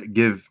want to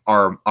give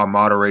our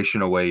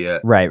moderation away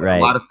yet. Right. A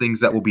lot of things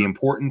that will be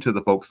important to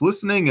the folks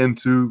listening and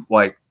to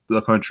like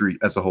the country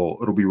as a whole.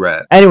 It'll be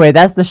rad. Anyway,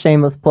 that's the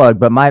shameless plug,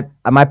 but my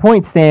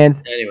point stands.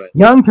 Anyway,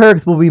 Young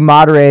Turks will be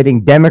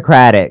moderating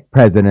Democratic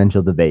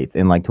presidential debates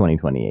in like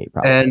 2028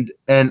 probably.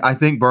 And I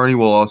think Bernie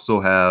will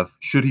also have,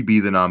 should he be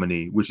the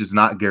nominee, which is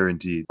not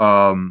guaranteed,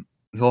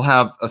 he'll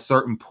have a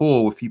certain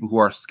pull with people who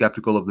are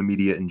skeptical of the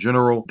media in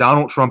general.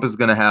 Donald Trump is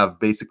going to have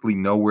basically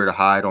nowhere to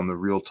hide on the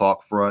real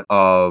talk front.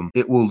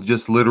 It will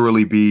just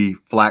literally be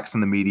Flax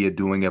in the media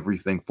doing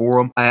everything for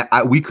him.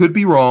 We could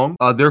be wrong.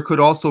 There could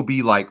also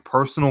be like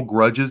personal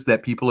grudges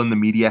that people in the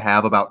media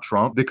have about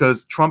Trump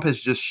because Trump has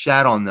just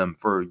shat on them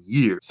for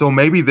years. So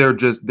maybe they're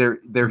just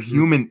their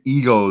human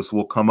egos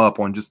will come up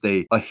on just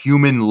a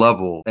human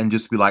level and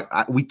just be like,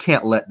 we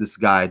can't let this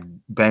guy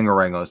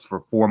bangerang us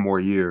for 4 more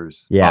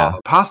years. Yeah.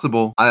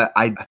 Possible.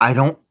 I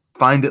don't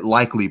find it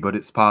likely, but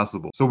it's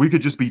possible. So we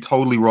could just be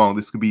totally wrong.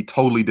 This could be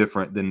totally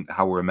different than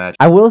how we're imagining.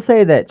 I will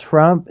say that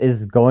Trump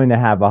is going to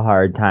have a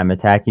hard time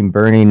attacking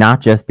Bernie, not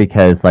just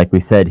because, like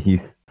we said,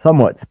 he's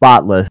somewhat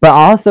spotless, but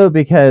also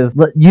because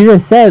you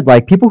just said,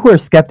 like, people who are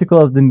skeptical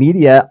of the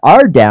media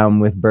are down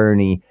with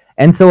Bernie.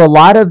 And so a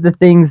lot of the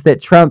things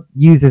that Trump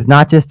uses,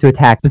 not just to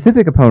attack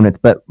specific opponents,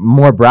 but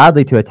more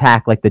broadly to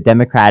attack like the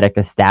Democratic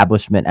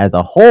establishment as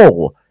a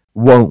whole,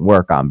 won't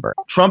work on Bernie.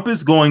 Trump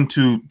is going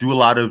to do a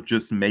lot of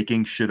just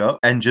making shit up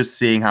and just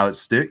seeing how it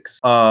sticks.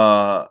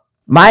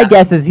 My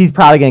guess is he's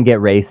probably going to get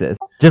racist,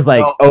 just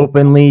like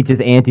openly,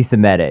 just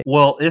anti-Semitic.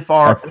 Well, if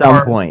our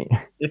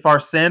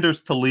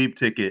Sanders Tlaib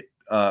ticket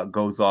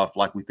goes off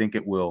like we think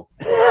it will,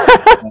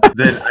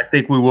 then I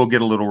think we will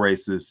get a little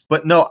racist.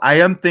 But no, I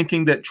am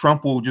thinking that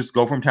Trump will just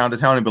go from town to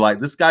town and be like,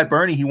 this guy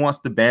Bernie, he wants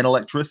to ban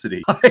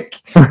electricity.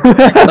 like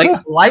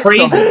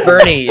crazy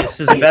Bernie, it's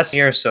his best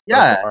year so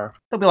far.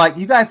 He'll be like,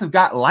 you guys have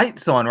got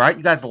lights on, right?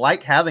 You guys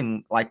like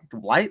having like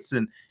lights,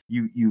 and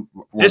you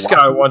this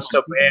guy wants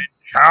to ban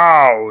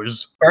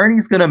cows.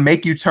 Bernie's gonna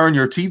make you turn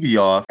your TV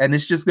off, and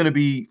it's just gonna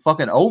be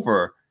fucking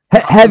over.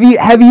 Have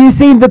you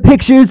seen the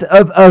pictures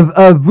of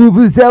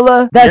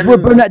Vuvuzela?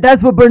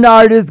 That's what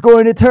Bernard is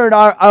going to turn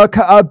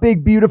our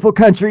big beautiful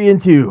country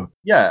into.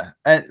 Yeah,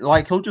 and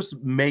like he'll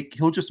just make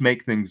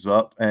things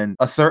up, and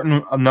a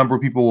certain number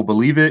of people will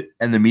believe it,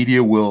 and the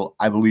media will,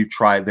 I believe,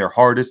 try their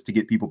hardest to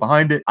get people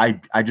behind it.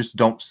 I just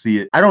don't see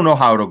it. I don't know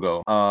how it'll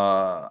go.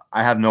 I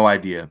have no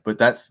idea, but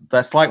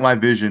that's like my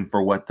vision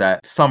for what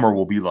that summer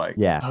will be like.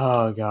 Yeah.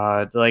 Oh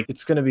god, like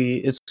it's gonna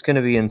be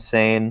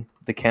insane.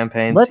 The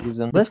campaign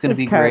season, it's gonna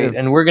be great,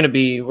 and we're gonna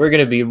be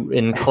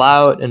in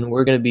clout, and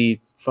we're gonna be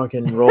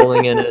fucking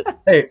rolling in it.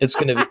 Hey, it's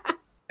gonna be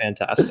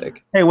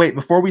fantastic. Hey, wait!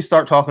 Before we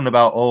start talking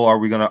about, are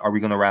we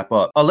gonna wrap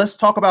up? Let's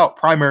talk about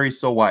primaries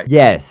so white.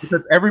 Yes,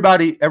 because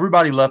everybody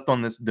left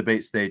on this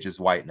debate stage is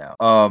white now.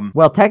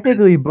 Well,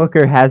 technically,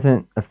 Booker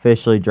hasn't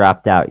officially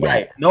dropped out yet.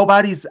 Right.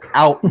 Nobody's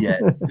out yet.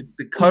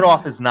 The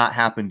cutoff has not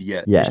happened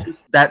yet.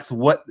 Yes. That's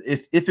what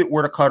if it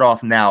were to cut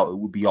off now, it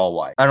would be all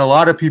white. And a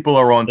lot of people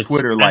are on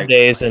Twitter 10 like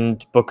days,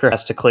 and Booker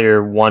has to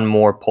clear one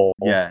more poll.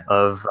 Yeah.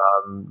 Of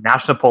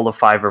national poll of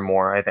 5 or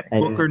more, I think.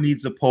 And Booker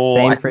needs a poll.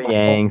 Same for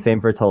Yang.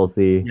 Same for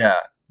Tulsi. Yeah.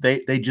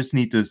 They just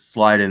need to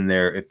slide in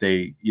there if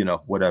they,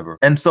 whatever.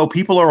 And so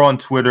people are on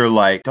Twitter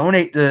like,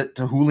 donate to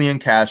Julian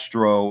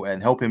Castro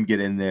and help him get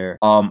in there.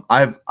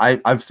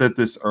 I've said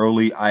this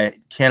early. I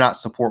cannot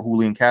support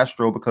Julian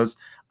Castro because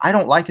I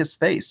don't like his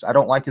face. I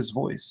don't like his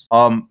voice.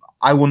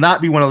 I will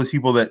not be one of those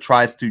people that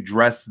tries to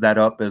dress that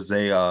up as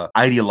a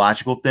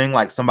ideological thing.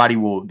 Like somebody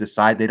will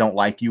decide they don't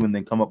like you and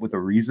then come up with a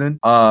reason.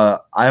 I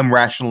am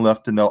rational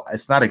enough to know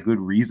it's not a good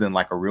reason,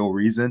 like a real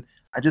reason.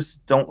 I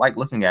just don't like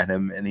looking at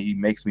him, and he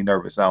makes me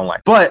nervous. I don't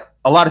like. But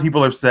a lot of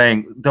people are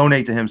saying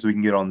donate to him so he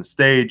can get on the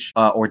stage,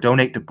 or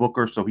donate to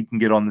Booker so he can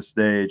get on the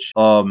stage.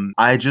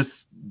 I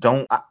just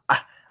don't.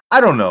 I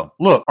don't know.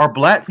 Look, are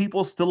black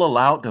people still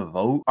allowed to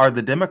vote? Are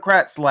the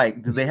Democrats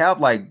do they have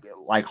like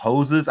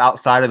hoses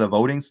outside of the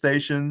voting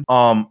stations?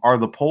 Are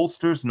the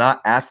pollsters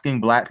not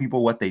asking black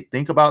people what they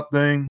think about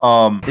things?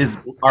 Is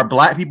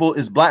black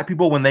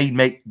people when they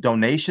make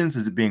donations,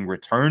 is it being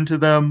returned to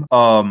them?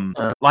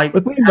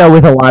 Look, we know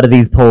with a lot of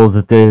these polls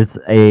that there's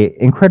a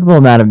incredible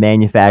amount of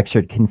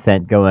manufactured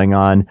consent going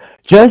on.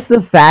 Just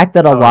the fact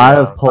that a lot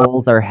of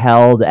polls are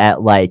held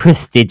at like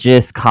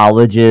prestigious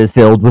colleges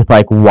filled with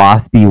like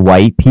waspy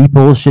white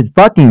people should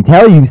fucking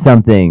tell you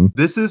something.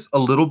 This is a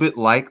little bit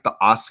like the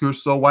Oscars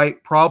So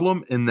White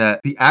problem in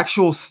that the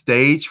actual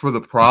stage for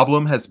the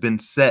problem has been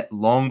set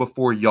long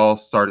before y'all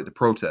started to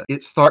protest.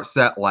 It starts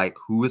at like,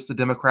 who is the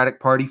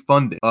Democratic Party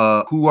funding?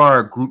 Who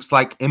are groups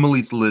like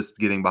Emily's List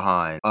getting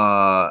behind?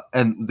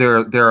 And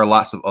there are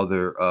lots of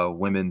other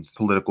women's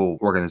political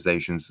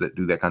organizations that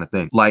do that kind of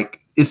thing. Like,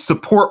 it's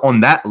support on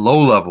that low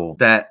level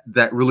that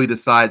really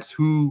decides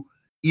who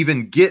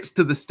even gets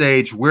to the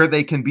stage where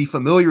they can be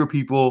familiar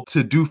people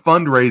to do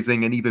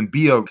fundraising and even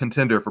be a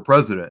contender for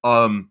president.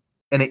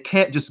 And it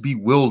can't just be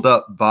willed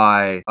up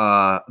by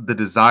the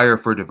desire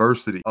for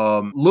diversity.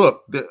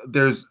 Look,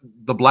 there's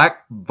the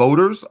black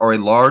voters are a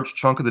large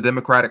chunk of the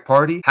Democratic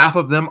Party. Half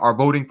of them are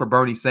voting for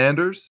Bernie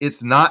Sanders.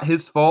 It's not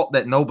his fault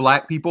that no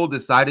black people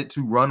decided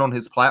to run on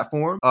his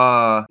platform.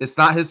 It's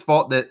not his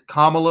fault that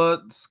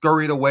Kamala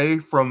scurried away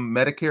from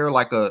Medicare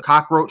like a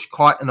cockroach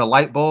caught in a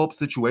light bulb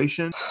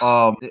situation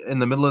in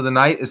the middle of the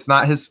night. It's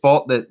not his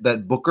fault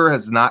that Booker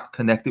has not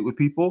connected with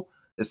people.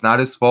 It's not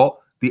his fault.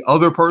 The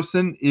other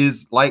person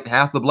is like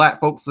half the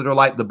black folks that are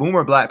like the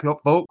boomer black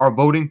folk are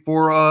voting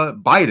for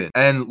Biden.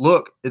 And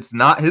look, it's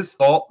not his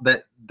fault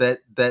that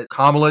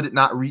Kamala did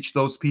not reach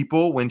those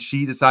people when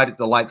she decided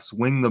to like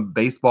swing the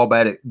baseball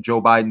bat at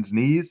Joe Biden's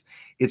knees.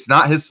 It's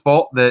not his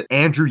fault that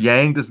Andrew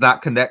Yang does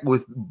not connect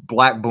with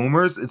black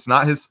boomers. It's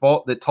not his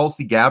fault that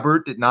Tulsi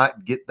Gabbard did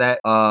not get that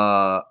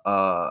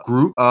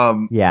group.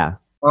 Yeah.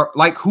 Or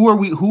like who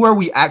are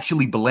we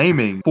actually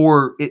blaming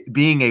for it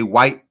being a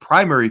white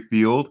primary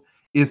field?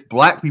 If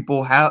black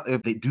people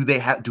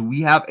do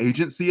we have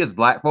agency as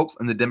black folks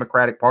in the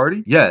Democratic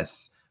Party?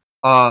 Yes.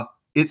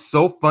 It's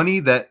so funny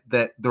that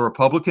the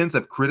Republicans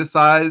have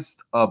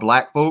criticized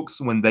black folks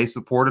when they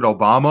supported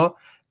Obama.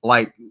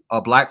 Like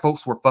black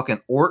folks were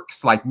fucking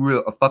orcs, like we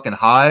were a fucking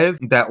hive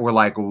that were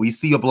like, well, we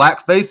see a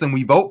black face and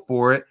we vote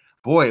for it.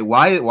 Boy,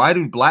 why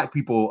do black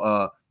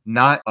people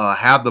not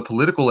have the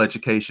political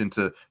education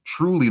to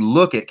truly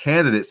look at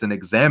candidates and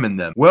examine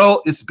them?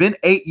 Well, it's been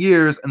 8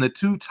 years and the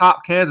two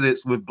top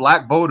candidates with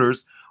black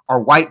voters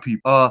are white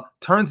people.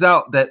 Turns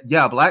out that,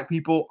 yeah, black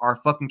people are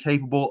fucking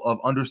capable of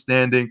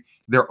understanding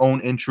their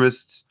own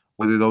interests,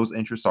 whether those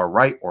interests are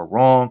right or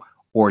wrong,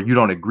 or you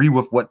don't agree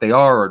with what they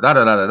are, or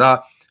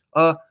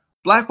da-da-da-da-da.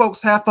 Black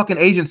folks have fucking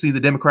agency in the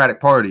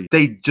Democratic Party.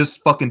 They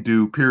just fucking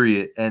do,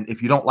 period. And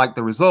if you don't like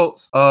the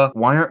results,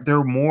 why aren't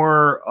there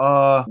more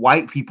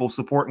white people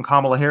supporting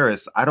Kamala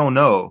Harris? I don't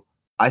know.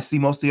 I see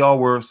most of y'all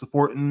were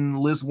supporting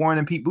Liz Warren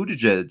and Pete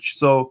Buttigieg.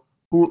 So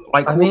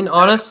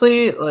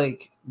honestly,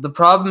 like the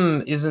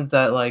problem isn't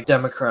that like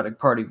Democratic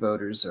Party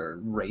voters are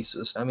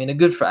racist. I mean, a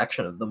good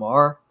fraction of them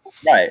are.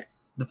 Right.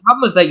 The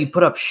problem is that you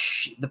put up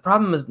the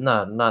problem is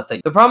not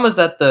that. The problem is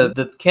that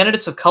the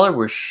candidates of color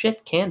were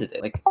shit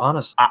candidates. Like,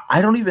 honestly.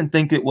 I don't even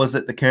think it was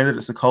that the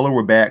candidates of color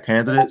were bad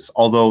candidates,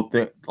 although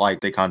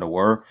they kind of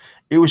were.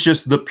 It was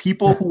just the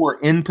people who were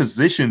in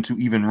position to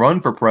even run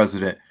for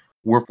president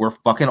we're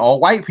fucking all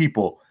white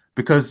people,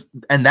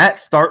 and that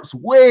starts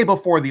way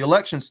before the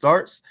election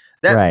starts.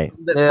 Right.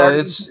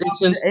 It's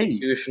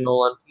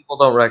institutional, and people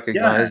don't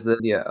recognize that.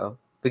 Yeah.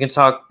 We can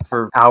talk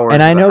for hours.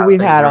 And I know we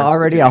had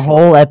already a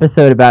whole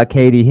episode about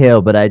Katie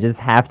Hill, but I just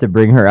have to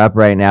bring her up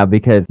right now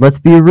because, let's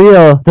be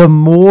real, the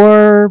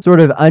more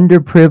sort of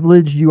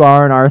underprivileged you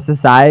are in our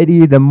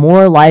society, the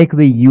more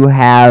likely you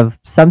have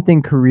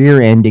something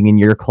career-ending in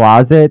your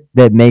closet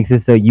that makes it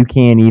so you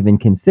can't even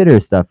consider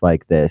stuff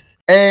like this.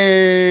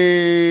 Hey!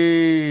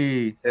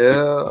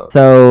 Yeah.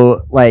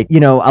 So, like, you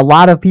know, a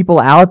lot of people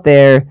out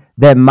there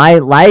that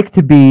might like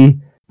to be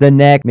the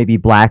next maybe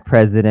black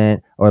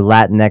president or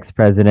Latinx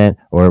president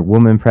or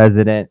woman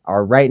president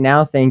are right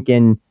now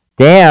thinking,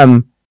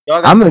 damn,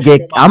 I'm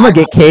gonna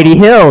get Katie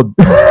Hill.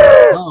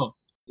 Oh,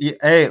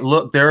 hey,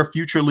 look, there are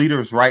future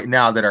leaders right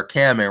now that are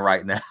camming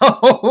right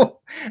now.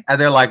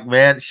 And they're like,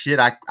 man, shit,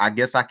 I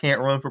guess I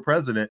can't run for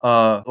president.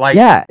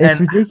 It's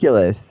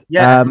ridiculous.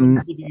 Yeah,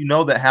 people do you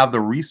know that have the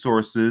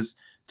resources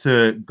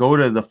to go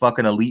to the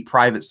fucking elite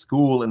private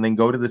school and then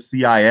go to the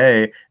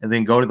CIA and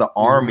then go to the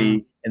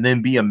army and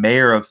then be a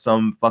mayor of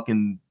some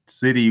fucking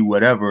city,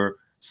 whatever,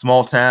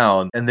 small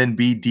town, and then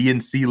be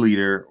DNC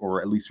leader,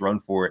 or at least run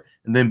for it,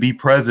 and then be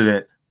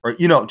president, or,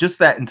 you know, just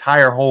that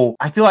entire whole,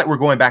 I feel like we're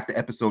going back to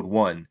episode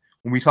 1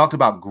 when we talked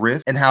about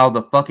grift and how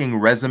the fucking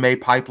resume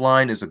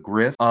pipeline is a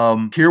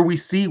grift. Here we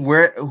see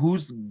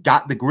who's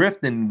got the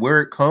grift and where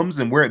it comes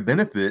and where it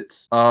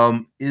benefits,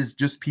 is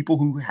just people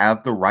who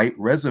have the right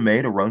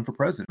resume to run for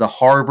president. The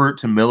Harvard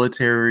to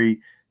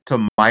military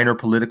to minor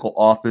political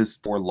office,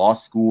 or law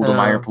school to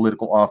minor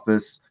political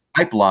office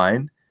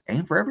pipeline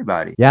ain't for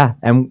everybody. Yeah,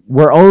 and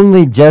we're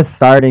only just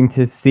starting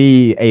to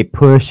see a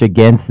push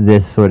against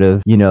this sort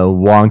of, you know,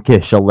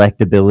 wonkish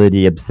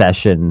electability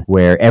obsession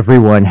where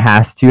everyone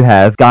has to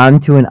have gone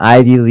to an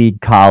Ivy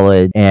League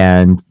college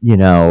and, you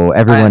know,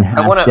 everyone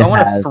has to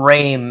have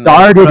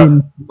started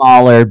in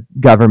smaller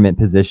government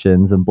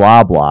positions and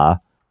blah, blah.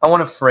 I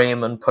want to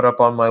frame and put up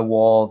on my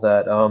wall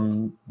that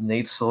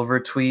Nate Silver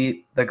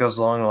tweet that goes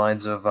along the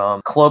lines of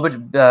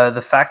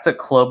the fact that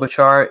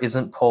Klobuchar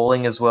isn't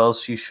polling as well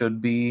as she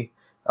should be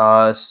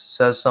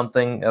says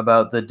something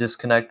about the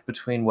disconnect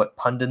between what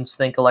pundits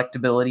think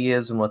electability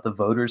is and what the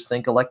voters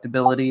think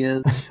electability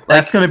is.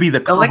 That's going to be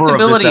the cover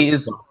electability of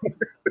this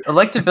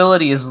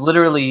electability is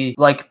literally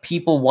like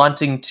people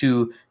wanting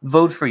to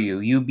vote for you,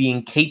 you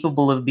being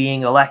capable of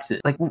being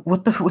elected. Like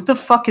what the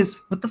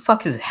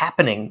fuck is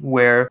happening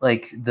where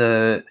like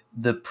the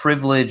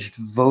privileged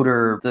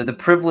voter, the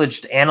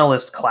privileged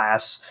analyst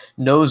class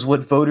knows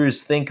what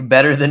voters think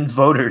better than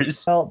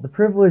voters. Well, the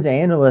privileged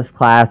analyst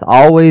class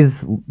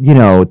always, you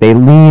know, they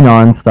lean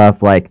on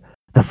stuff like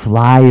the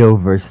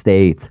flyover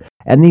states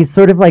and these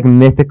sort of like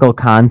mythical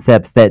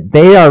concepts that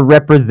they are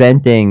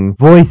representing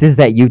voices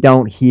that you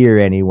don't hear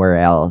anywhere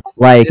else.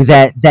 Like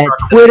that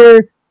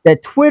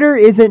Twitter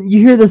isn't, you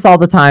hear this all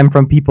the time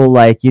from people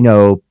like, you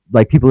know,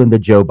 like people in the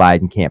Joe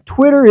Biden camp.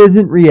 Twitter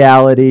isn't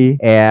reality.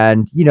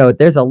 And, you know,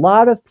 there's a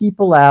lot of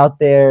people out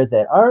there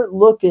that aren't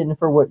looking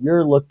for what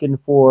you're looking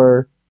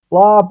for,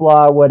 blah,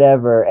 blah,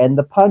 whatever. And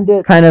the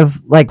pundit kind of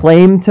like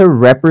claim to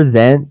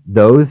represent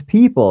those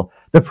people.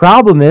 The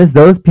problem is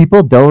those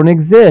people don't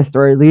exist,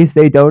 or at least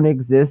they don't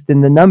exist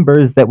in the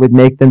numbers that would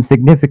make them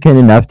significant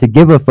enough to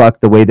give a fuck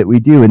the way that we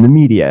do in the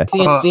media.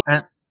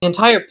 The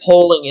entire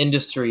polling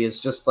industry is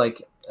just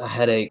like a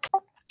headache.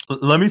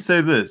 Let me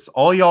say this.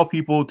 All y'all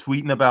people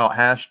tweeting about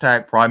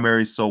hashtag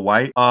primaries so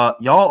white,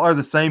 y'all are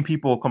the same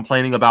people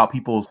complaining about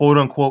people's quote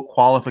unquote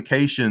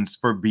qualifications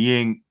for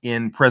being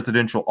in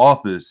presidential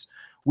office,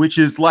 which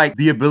is like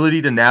the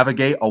ability to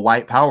navigate a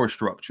white power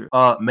structure.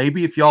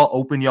 Maybe if y'all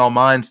open y'all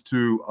minds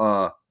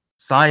to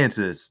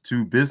scientists,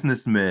 to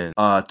businessmen,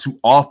 to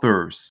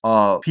authors,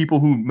 people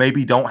who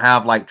maybe don't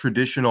have like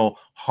traditional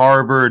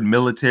Harvard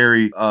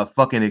military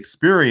fucking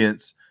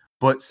experience,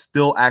 but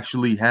still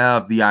actually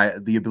have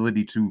the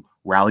ability to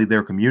rally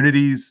their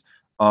communities,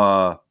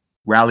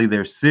 rally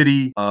their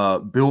city,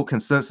 build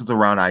consensus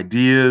around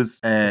ideas,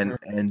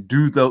 and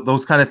do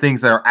those kind of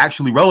things that are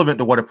actually relevant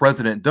to what a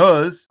president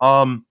does.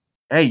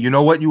 Hey, you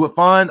know what you would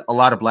find? A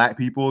lot of black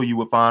people, you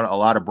would find a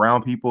lot of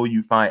brown people,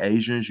 you find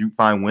Asians, you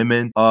find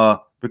women,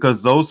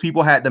 because those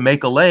people had to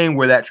make a lane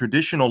where that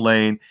traditional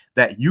lane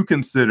that you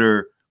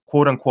consider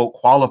quote unquote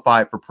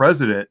qualified for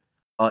president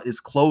is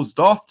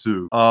closed off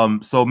to.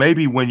 So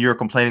maybe when you're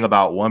complaining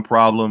about one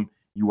problem,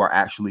 you are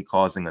actually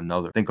causing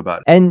another. Think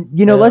about it. And,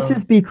 you know, let's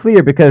just be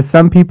clear, because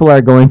some people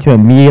are going to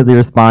immediately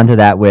respond to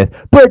that with,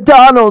 but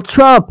Donald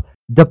Trump!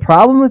 The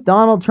problem with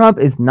Donald Trump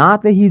is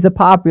not that he's a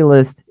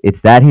populist, it's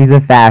that he's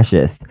a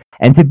fascist.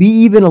 And to be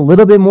even a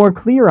little bit more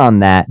clear on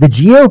that, the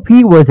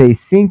GOP was a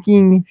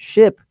sinking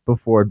ship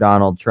before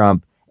Donald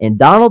Trump. And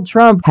Donald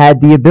Trump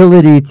had the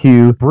ability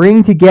to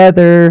bring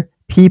together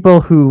people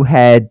who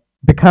had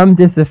become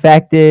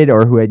disaffected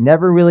or who had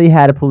never really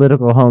had a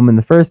political home in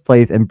the first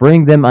place and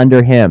bring them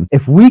under him.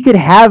 If we could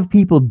have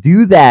people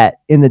do that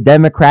in the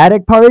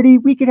Democratic Party,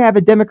 we could have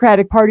a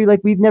Democratic Party like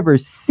we've never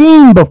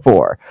seen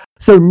before.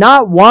 So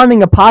not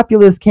wanting a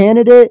populist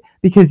candidate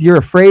because you're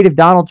afraid of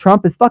Donald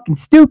Trump is fucking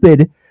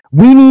stupid.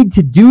 We need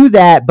to do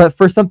that, but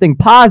for something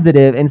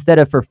positive instead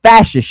of for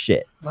fascist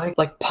shit.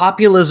 Like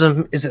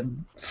populism is a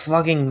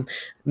fucking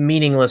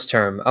meaningless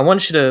term. I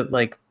want you to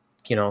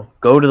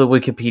go to the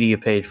Wikipedia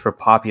page for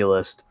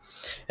populist,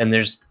 and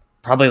there's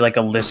probably like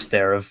a list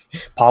there of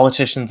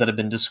politicians that have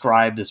been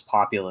described as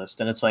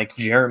populist, and it's like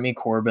Jeremy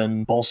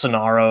Corbyn,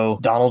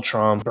 Bolsonaro, Donald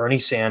Trump, Bernie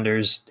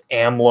Sanders,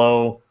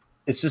 AMLO.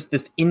 It's just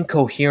this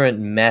incoherent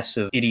mess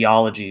of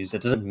ideologies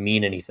that doesn't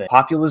mean anything.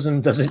 Populism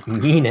doesn't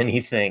mean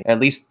anything, at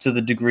least to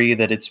the degree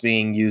that it's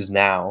being used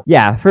now.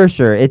 Yeah, for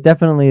sure. It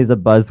definitely is a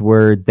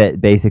buzzword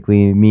that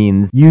basically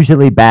means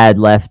usually bad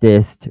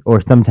leftist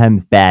or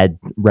sometimes bad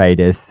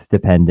rightist,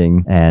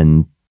 depending.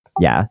 And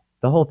yeah,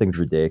 the whole thing's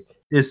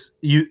ridiculous.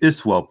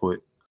 It's well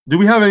put. Do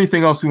we have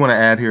anything else we want to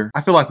add here? I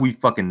feel like we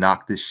fucking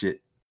knocked this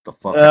shit the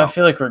fuck out. I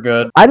feel like we're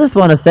good. I just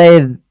want to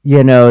say,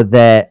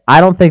 that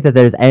I don't think that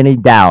there's any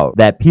doubt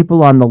that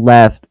people on the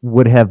left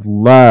would have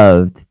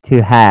loved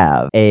to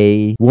have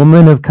a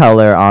woman of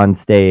color on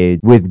stage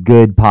with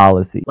good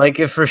policy. Like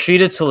if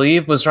Rashida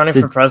Tlaib was running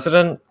for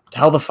president,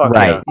 hell the fuck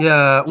right.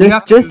 yeah.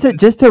 Yeah.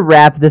 Just to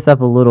wrap this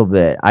up a little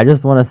bit, I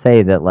just want to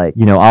say that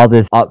all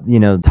this,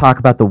 talk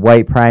about the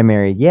white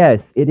primary.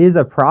 Yes, it is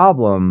a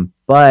problem.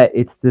 But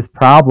it's this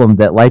problem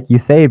that, like you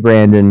say,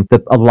 Brandon,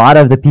 a lot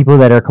of the people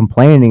that are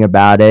complaining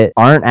about it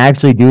aren't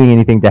actually doing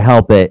anything to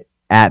help it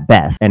at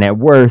best. And at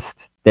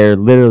worst, they're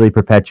literally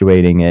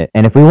perpetuating it.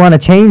 And if we want to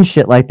change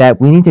shit like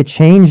that, we need to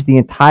change the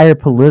entire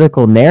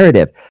political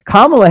narrative.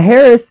 Kamala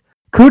Harris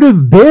could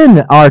have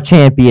been our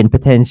champion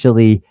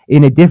potentially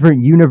in a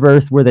different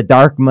universe where the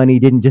dark money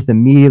didn't just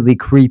immediately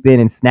creep in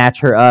and snatch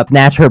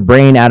her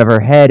brain out of her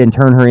head and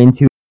turn her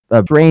into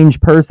a strange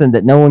person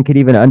that no one could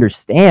even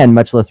understand,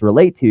 much less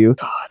relate to.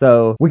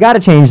 So we got to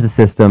change the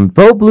system.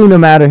 Vote blue no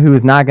matter who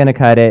is not going to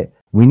cut it.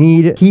 We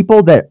need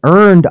people that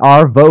earned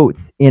our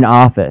votes in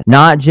office,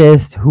 not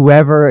just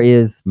whoever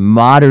is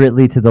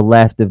moderately to the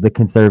left of the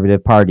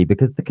Conservative Party,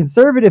 because the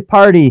Conservative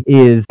Party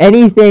is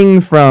anything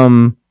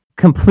from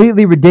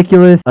completely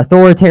ridiculous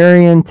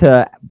authoritarian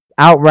to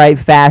outright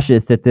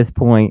fascist at this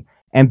point.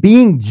 And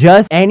being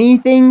just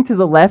anything to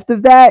the left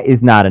of that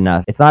is not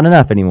enough. It's not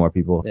enough anymore,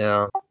 people.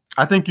 Yeah.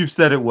 I think you've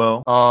said it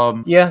well.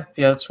 Yeah,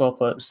 that's well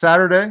put.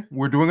 Saturday,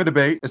 we're doing a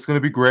debate. It's going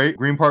to be great.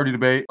 Green Party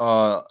debate.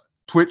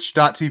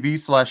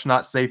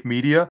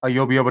 Twitch.tv/notsafemedia.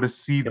 You'll be able to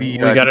see the... We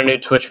got a new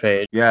Twitch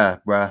page. Yeah,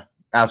 bruh.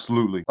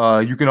 Absolutely.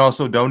 You can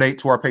also donate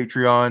to our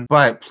Patreon,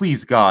 but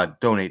please, God,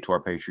 donate to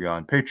our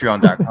Patreon.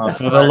 Patreon.com.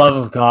 For the love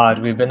of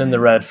God, we've been in the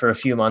red for a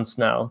few months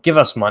now. Give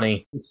us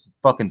money. It's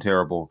fucking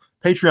terrible.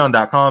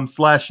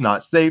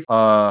 Patreon.com/notsafe.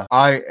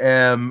 I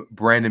am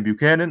Brandon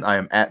Buchanan. I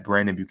am at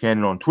Brandon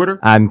Buchanan on Twitter.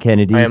 I'm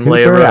Kennedy I am Cooper.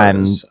 Leah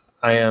Rose.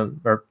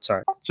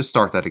 Sorry. Just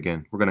start that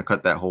again. We're going to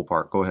cut that whole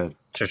part. Go ahead.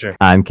 Sure.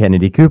 I'm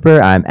Kennedy Cooper.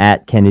 I'm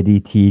at Kennedy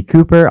T.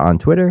 Cooper on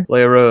Twitter.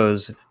 Leah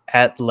Rose.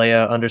 At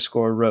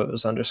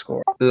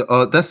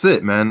Leia_Rose_. That's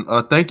it, man.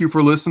 Thank you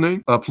for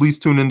listening. Please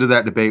tune into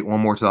that debate one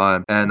more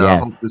time. And I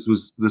hope this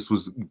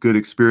was good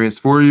experience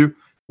for you.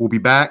 We'll be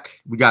back.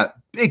 We got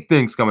big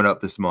things coming up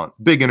this month.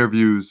 Big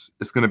interviews.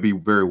 It's going to be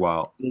very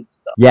wild.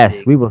 Yes,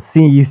 we will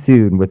see you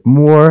soon with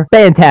more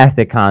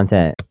fantastic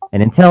content.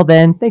 And until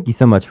then, thank you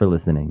so much for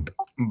listening.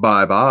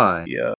 Bye-bye. Yeah.